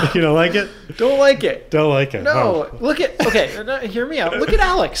that rule. You don't like it? Don't like it. Don't like it. No. Okay, hear me out. Look at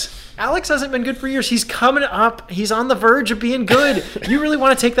Alex. Alex hasn't been good for years. He's coming up. He's on the verge of being good. You really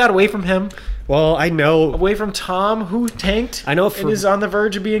want to take that away from him? Well, I know. Away from Tom, who tanked and is on the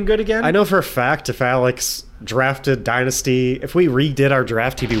verge of being good again? I know for a fact if Alex drafted Dynasty, if we redid our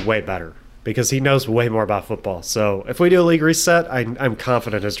draft, he'd be way better because he knows way more about football. So if we do a league reset, I'm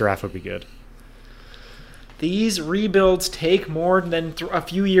confident his draft would be good. These rebuilds take more than a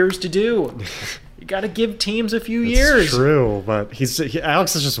few years to do. You got to give teams a few years. It's true, but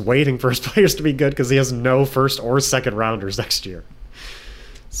Alex is just waiting for his players to be good because he has no first or second rounders next year.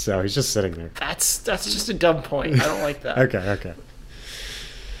 So he's just sitting there. That's just a dumb point. I don't like that. Okay.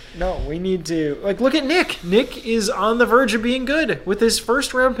 No, we need to look at Nick. Nick is on the verge of being good with his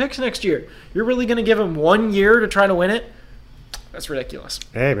first round picks next year. You're really going to give him 1 year to try to win it? That's ridiculous.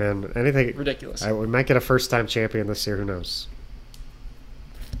 Hey, man, anything ridiculous. We might get a first-time champion this year. Who knows?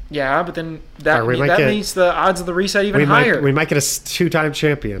 Yeah, but then that makes the odds of the reset even higher. We might get a 2-time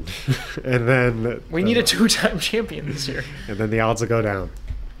champion, and then we need a 2-time champion this year. And then the odds will go down.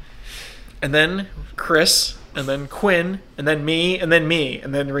 And then Chris, and then Quinn, and then me, and then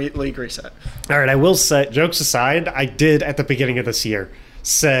league reset. All right, I will say, jokes aside, I did at the beginning of this year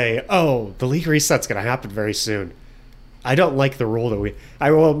say, "Oh, the league reset's going to happen very soon." I don't like the rule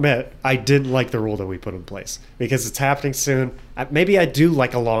I will admit, I didn't like the rule that we put in place because it's happening soon. Maybe I do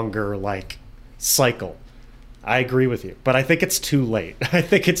like a longer, cycle. I agree with you, but I think it's too late.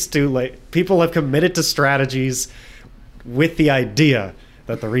 People have committed to strategies with the idea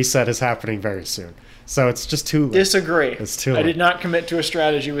that the reset is happening very soon. So it's just too late. Disagree. It's too late. I did not commit to a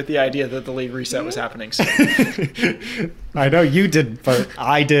strategy with the idea that the league reset was happening soon. I know you did, but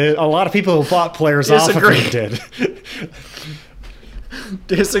I did. A lot of people who bought players off of me did.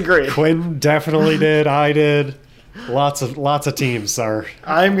 Disagree. Quinn definitely did. I did. Lots of teams are.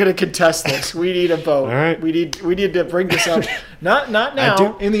 I'm gonna contest this. We need a vote. All right. We need to bring this up. Not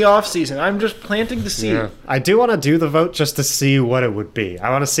now in the off season. I'm just planting the seed. Yeah. I do want to do the vote just to see what it would be. I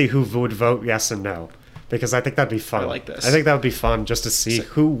want to see who would vote yes and no, because I think that'd be fun. I like this. I think that would be fun just to see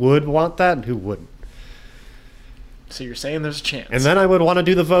who would want that and who wouldn't. So you're saying there's a chance. And then I would want to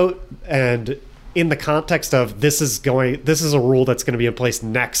do the vote, and in the context of this is a rule that's going to be in place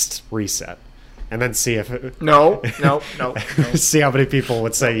next reset, and then see if no. see how many people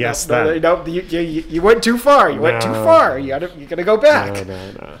would say yes. Then you went too far. You went too far. You gotta go back.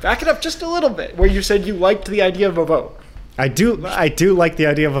 No. Back it up just a little bit. Where you said you liked the idea of a vote. I do like the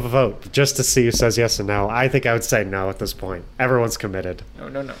idea of a vote just to see who says yes and no. I think I would say no at this point. Everyone's committed.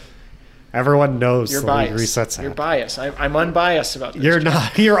 No. Everyone knows You're the biased. league resets happen. You're biased. I'm unbiased about this. You're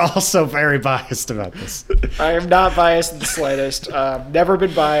not. You're also very biased about this. I am not biased in the slightest. Never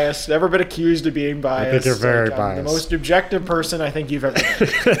been biased. Never been accused of being biased. I think you're very I'm biased. the most objective person I think you've ever met.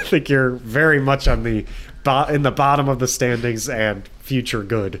 I think you're very much on in the bottom of the standings and future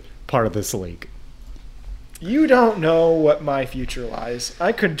good part of this league. You don't know what my future lies.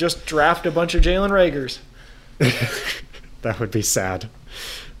 I could just draft a bunch of Jalen Ragers. That would be sad.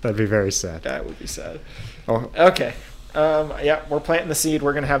 That'd be very sad. That would be sad. Oh. Okay. Yeah, we're planting the seed.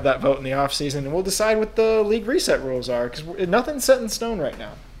 We're going to have that vote in the offseason, and we'll decide what the league reset rules are, because nothing's set in stone right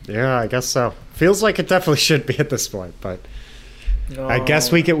now. Yeah, I guess so. Feels like it definitely should be at this point, but I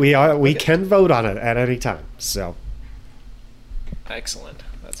guess we can vote on it at any time. So excellent.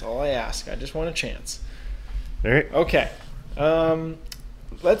 That's all I ask. I just want a chance. all right. Okay.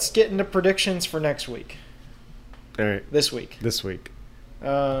 Let's get into predictions for next week. All right. This week. Let's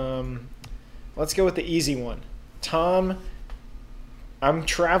go with the easy one. Tom, I'm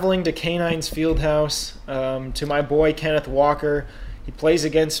traveling to Canine's Fieldhouse to my boy Kenneth Walker. He plays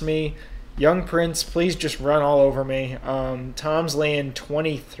against me. Young Prince, please just run all over me. Tom's laying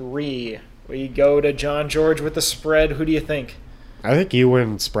 23. We go to John George with the spread. Who do you think? I think you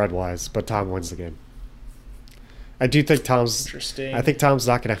win spread-wise, but Tom wins the game. I do think Tom's... Interesting. I think Tom's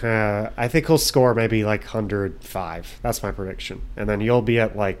not going to have... I think he'll score maybe like 105. That's my prediction. And then you'll be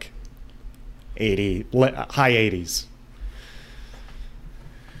at like 80, high 80s.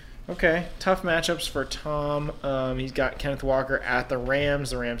 Okay, tough matchups for Tom. He's got Kenneth Walker at the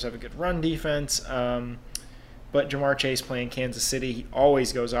Rams. The Rams have a good run defense. But Jamar Chase playing Kansas City. He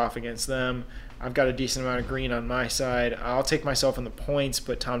always goes off against them. I've got a decent amount of green on my side. I'll take myself in the points,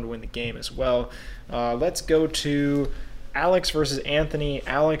 but Tom to win the game as well. Let's go to Alex versus Anthony.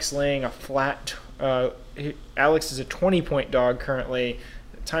 Alex laying a flat. Alex is a 20-point dog currently.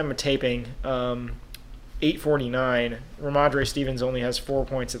 Time of taping, 8:49. Ramondre Stevens only has 4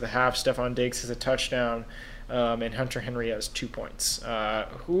 points at the half. Stephon Diggs has a touchdown, and Hunter Henry has 2 points.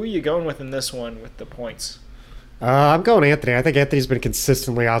 Who are you going with in this one with the points? I'm going Anthony. I think Anthony's been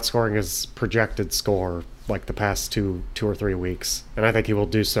consistently outscoring his projected score like the past two or 3 weeks, and I think he will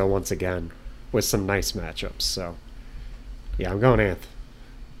do so once again with some nice matchups. So, yeah, I'm going Anth.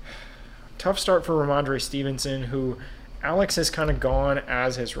 Tough start for Ramondre Stevenson, who Alex has kind of gone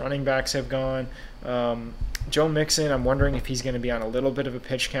as his running backs have gone. Joe Mixon, I'm wondering if he's going to be on a little bit of a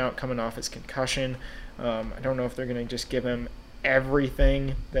pitch count coming off his concussion. I don't know if they're going to just give him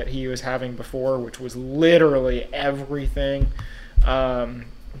everything that he was having before, which was literally everything.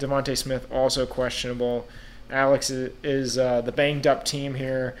 Devontae Smith also questionable. Alex is the banged up team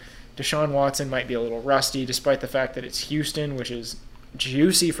here. Deshaun Watson might be a little rusty, despite the fact that it's Houston, which is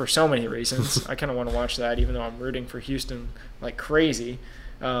juicy for so many reasons. I kind of want to watch that, even though I'm rooting for Houston like crazy.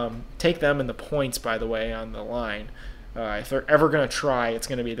 Take them in the points, by the way, on the line. If they're ever going to try, it's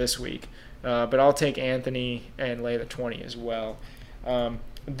going to be this week. But I'll take Anthony and lay the 20 as well.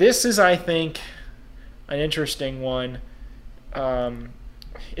 This is, I think, an interesting one.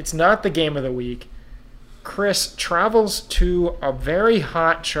 It's not the game of the week. Chris travels to a very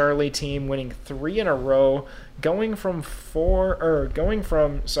hot Charlie team, winning 3 in a row, going from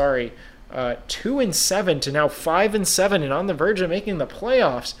 2-7 to now 5-7, and on the verge of making the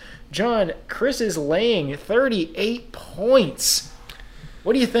playoffs. John, Chris is laying 38 points.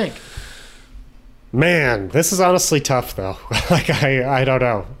 What do you think? Man, this is honestly tough, though. I don't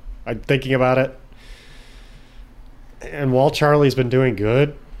know. I'm thinking about it. And while Charlie's been doing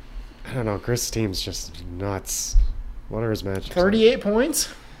good, I don't know. Chris' team's just nuts. What are his matchups? 38 points?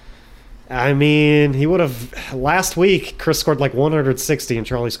 I mean, he would have... Last week, Chris scored like 160 and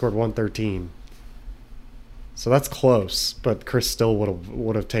Charlie scored 113. So that's close, but Chris still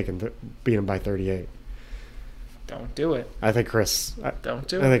would have beat him by 38. Don't do it. I think Chris... Don't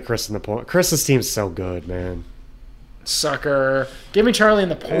do it. I think Chris in the point. Chris's team's so good, man. Sucker. Give me Charlie in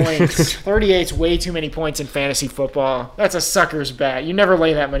the points. 38's way too many points in fantasy football. That's a sucker's bet. You never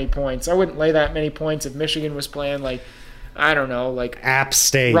lay that many points. I wouldn't lay that many points if Michigan was playing, like, I don't know, like App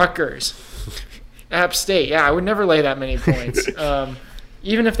State. Rutgers. App State. Yeah, I would never lay that many points.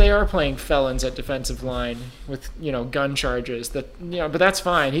 Even if they are playing felons at defensive line with, gun charges, but that's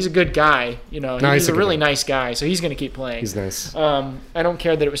fine. He's a good guy. No, he's a really nice guy, so he's going to keep playing. He's nice. I don't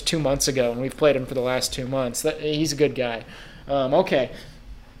care that it was 2 months ago and we've played him for the last 2 months. He's a good guy. Okay,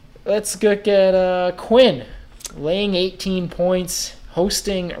 let's go get Quinn laying 18 points,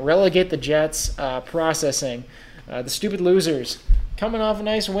 hosting Relegate the Jets, processing. The stupid losers coming off a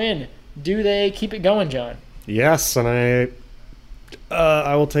nice win. Do they keep it going, John? Yes, and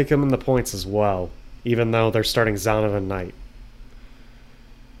I will take him in the points as well, even though they're starting Zonovan Knight.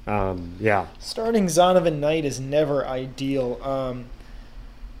 Yeah. Starting Zonovan Knight is never ideal.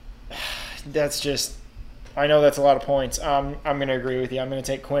 That's just... I know that's a lot of points. I'm going to agree with you. I'm going to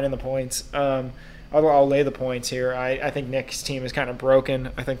take Quinn in the points. I'll lay the points here. I think Nick's team is kind of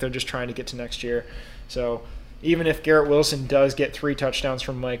broken. I think they're just trying to get to next year. So even if Garrett Wilson does get 3 touchdowns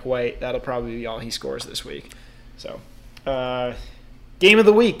from Mike White, that'll probably be all he scores this week. So... Game of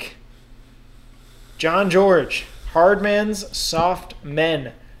the week. John George, Hardman's Soft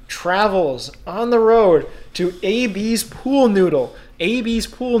Men, travels on the road to AB's Pool Noodle. AB's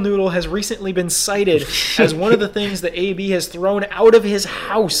Pool Noodle has recently been cited as one of the things that AB has thrown out of his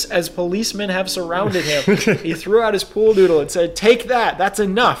house as policemen have surrounded him. He threw out his pool noodle and said, "Take that. That's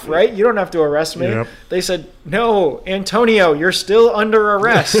enough, right? You don't have to arrest me." Yep. They said, "No, Antonio, you're still under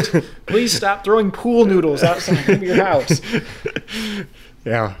arrest. Please stop throwing pool noodles outside of your house."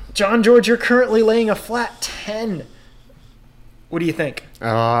 Yeah. John George, you're currently laying a flat 10. What do you think?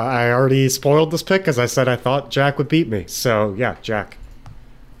 I already spoiled this pick because I said I thought Jack would beat me. So, yeah, Jack.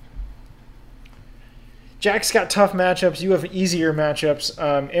 Jack's got tough matchups. You have easier matchups.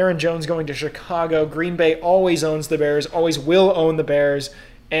 Aaron Jones going to Chicago. Green Bay always owns the Bears, always will own the Bears,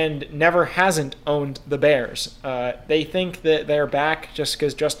 and never hasn't owned the Bears. They think that they're back just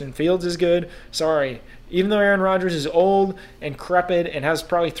because Justin Fields is good. Sorry. Even though Aaron Rodgers is old and crepid and has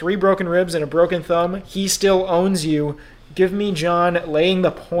probably 3 broken ribs and a broken thumb, he still owns you. Give me John laying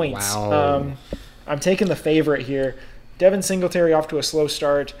the points. Wow. I'm taking the favorite here. Devin Singletary off to a slow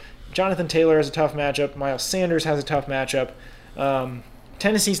start. Jonathan Taylor has a tough matchup. Miles Sanders has a tough matchup.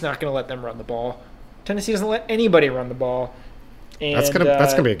 Tennessee's not going to let them run the ball. Tennessee doesn't let anybody run the ball. And, that's gonna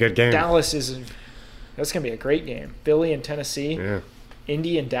be a good game. That's gonna be a great game. Philly and Tennessee. Yeah.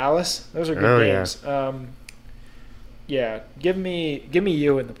 Indy and Dallas. Those are good games. Yeah. Give me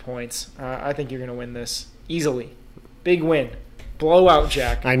you in the points. I think you're gonna win this easily. Big win. Blowout,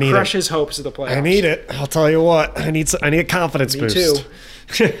 Jack. I need Crush his hopes of the playoffs. I need it. I'll tell you what. I need a confidence Me boost.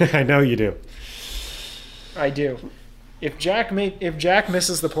 too. I know you do. I do. If Jack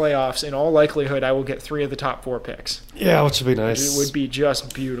misses the playoffs, in all likelihood, I will get 3 of the top 4 picks. Yeah, which would be nice. It would be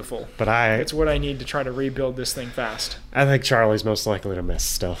just beautiful. But it's what I need to try to rebuild this thing fast. I think Charlie's most likely to miss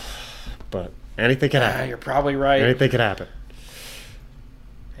still. But anything could happen. You're probably right. Anything could happen.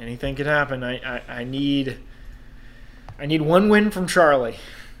 Anything could happen. I need one win from Charlie.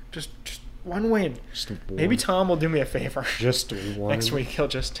 Just one win. Maybe Tom will do me a favor. Just one. Next week he'll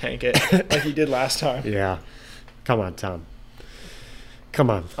just tank it like he did last time. Yeah. Come on, Tom. Come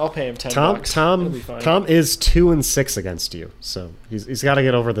on. I'll pay him $10. Tom is 2-6 against you, so he's got to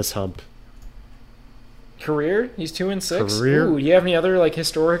get over this hump. Career? He's 2-6. Career. Ooh, you have any other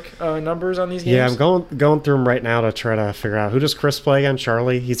historic numbers on these games? Yeah, I'm going through them right now to try to figure out who does Chris play against.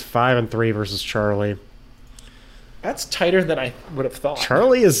 Charlie. He's 5-3 versus Charlie. That's tighter than I would have thought.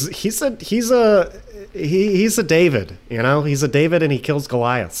 Charlie he's a David. He's a David and he kills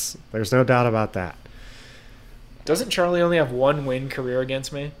Goliaths. There's no doubt about that. Doesn't Charlie only have 1 win career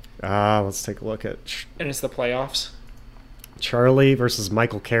against me? Let's take a look at. And it's the playoffs. Charlie versus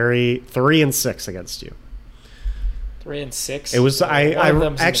Michael Carey, 3-6 against you. 3-6. It was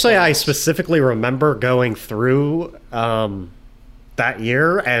I specifically remember going through that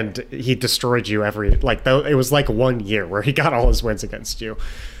year, and he destroyed you it was like 1 year where he got all his wins against you.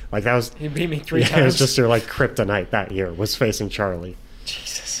 Like that was he beat me 3 times. It was just your kryptonite that year was facing Charlie.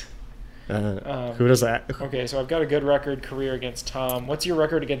 Jesus. Who does that? Okay, so I've got a good record career against Tom. What's your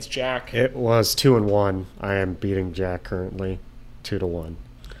record against Jack? It was 2-1. I am beating Jack currently, 2-1.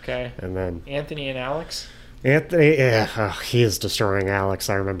 Okay. And then Anthony and Alex. Anthony, he is destroying Alex.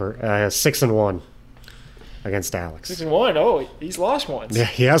 I remember 6-1 against Alex. 6-1. Oh, he's lost once. Yeah,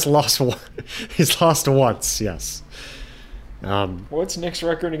 he has lost one. He's lost once. Yes. What's Nick's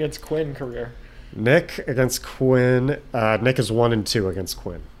record against Quinn career? Nick against Quinn. Nick is 1-2 against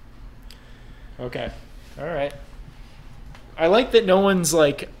Quinn. Okay. All right. I like that no one's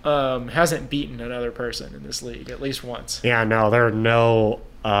like hasn't beaten another person in this league at least once. Yeah, no, there are no.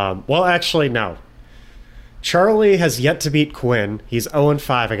 Well, actually, no. Charlie has yet to beat Quinn. He's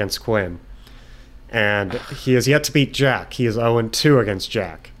 0-5 against Quinn. And he has yet to beat Jack. He is 0-2 against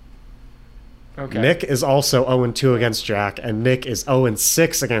Jack. Okay. Nick is also 0-2 against Jack, and Nick is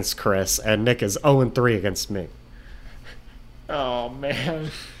 0-6 against Chris, and Nick is 0-3 against me. Oh man,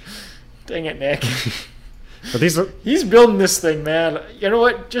 dang it, Nick. But these are, He's building this thing, man. You know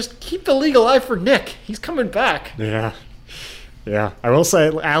what? Just keep the league alive for Nick. He's coming back. yeah. Yeah, I will say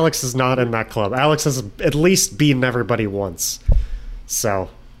Alex is not in that club. Alex has at least beaten everybody once. So,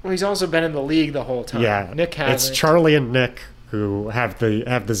 Well, he's also been in the league the whole time. yeah. Nick hasn't. It's Charlie and Nick who have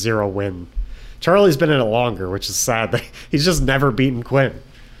the 0 win. Charlie's been in it longer, which is sad. He's just never beaten Quinn.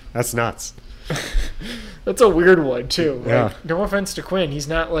 That's nuts. That's a weird one too. Yeah. Like, no offense to Quinn, he's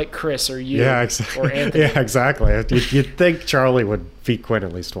not like Chris or you Yeah, exactly. or Anthony. Yeah, exactly. You'd think Charlie would beat Quinn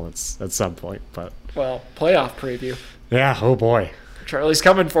at least once at some point, but Well, playoff preview. yeah, oh boy. Charlie's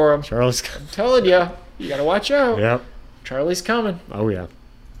coming for him. Charlie's I'm telling you, you gotta watch out. Yep. Charlie's coming. Oh yeah.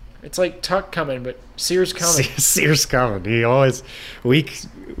 It's like Tuck coming, but Sears coming. Sears coming. He always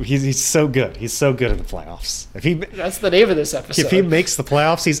he's so good. He's so good in the playoffs. That's the name of this episode. If he makes the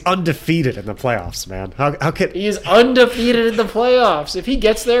playoffs, he's undefeated in the playoffs, man. How could He is undefeated in the playoffs. If he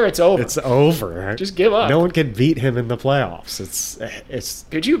gets there, it's over. it's over? Just give up. No one can beat him in the playoffs. It's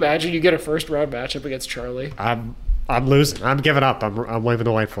Could you imagine you get a first round matchup against Charlie? I'm losing. I'm giving up. I'm waving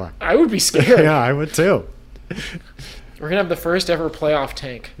the white flag. I would be scared. Yeah, I would too. We're gonna have the first ever playoff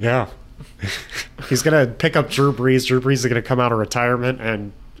tank. Yeah. He's gonna pick up Drew Brees. Drew Brees is gonna come out of retirement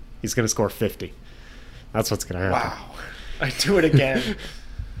and he's gonna score 50. That's what's gonna happen. Wow. I do it again.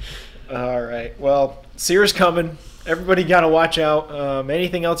 All right. Well, Sears coming. Everybody gotta watch out.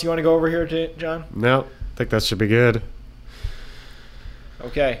 Anything else you want to go over here, John? No, I think that should be good.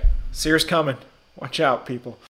 Okay. Sears coming. Watch out, people.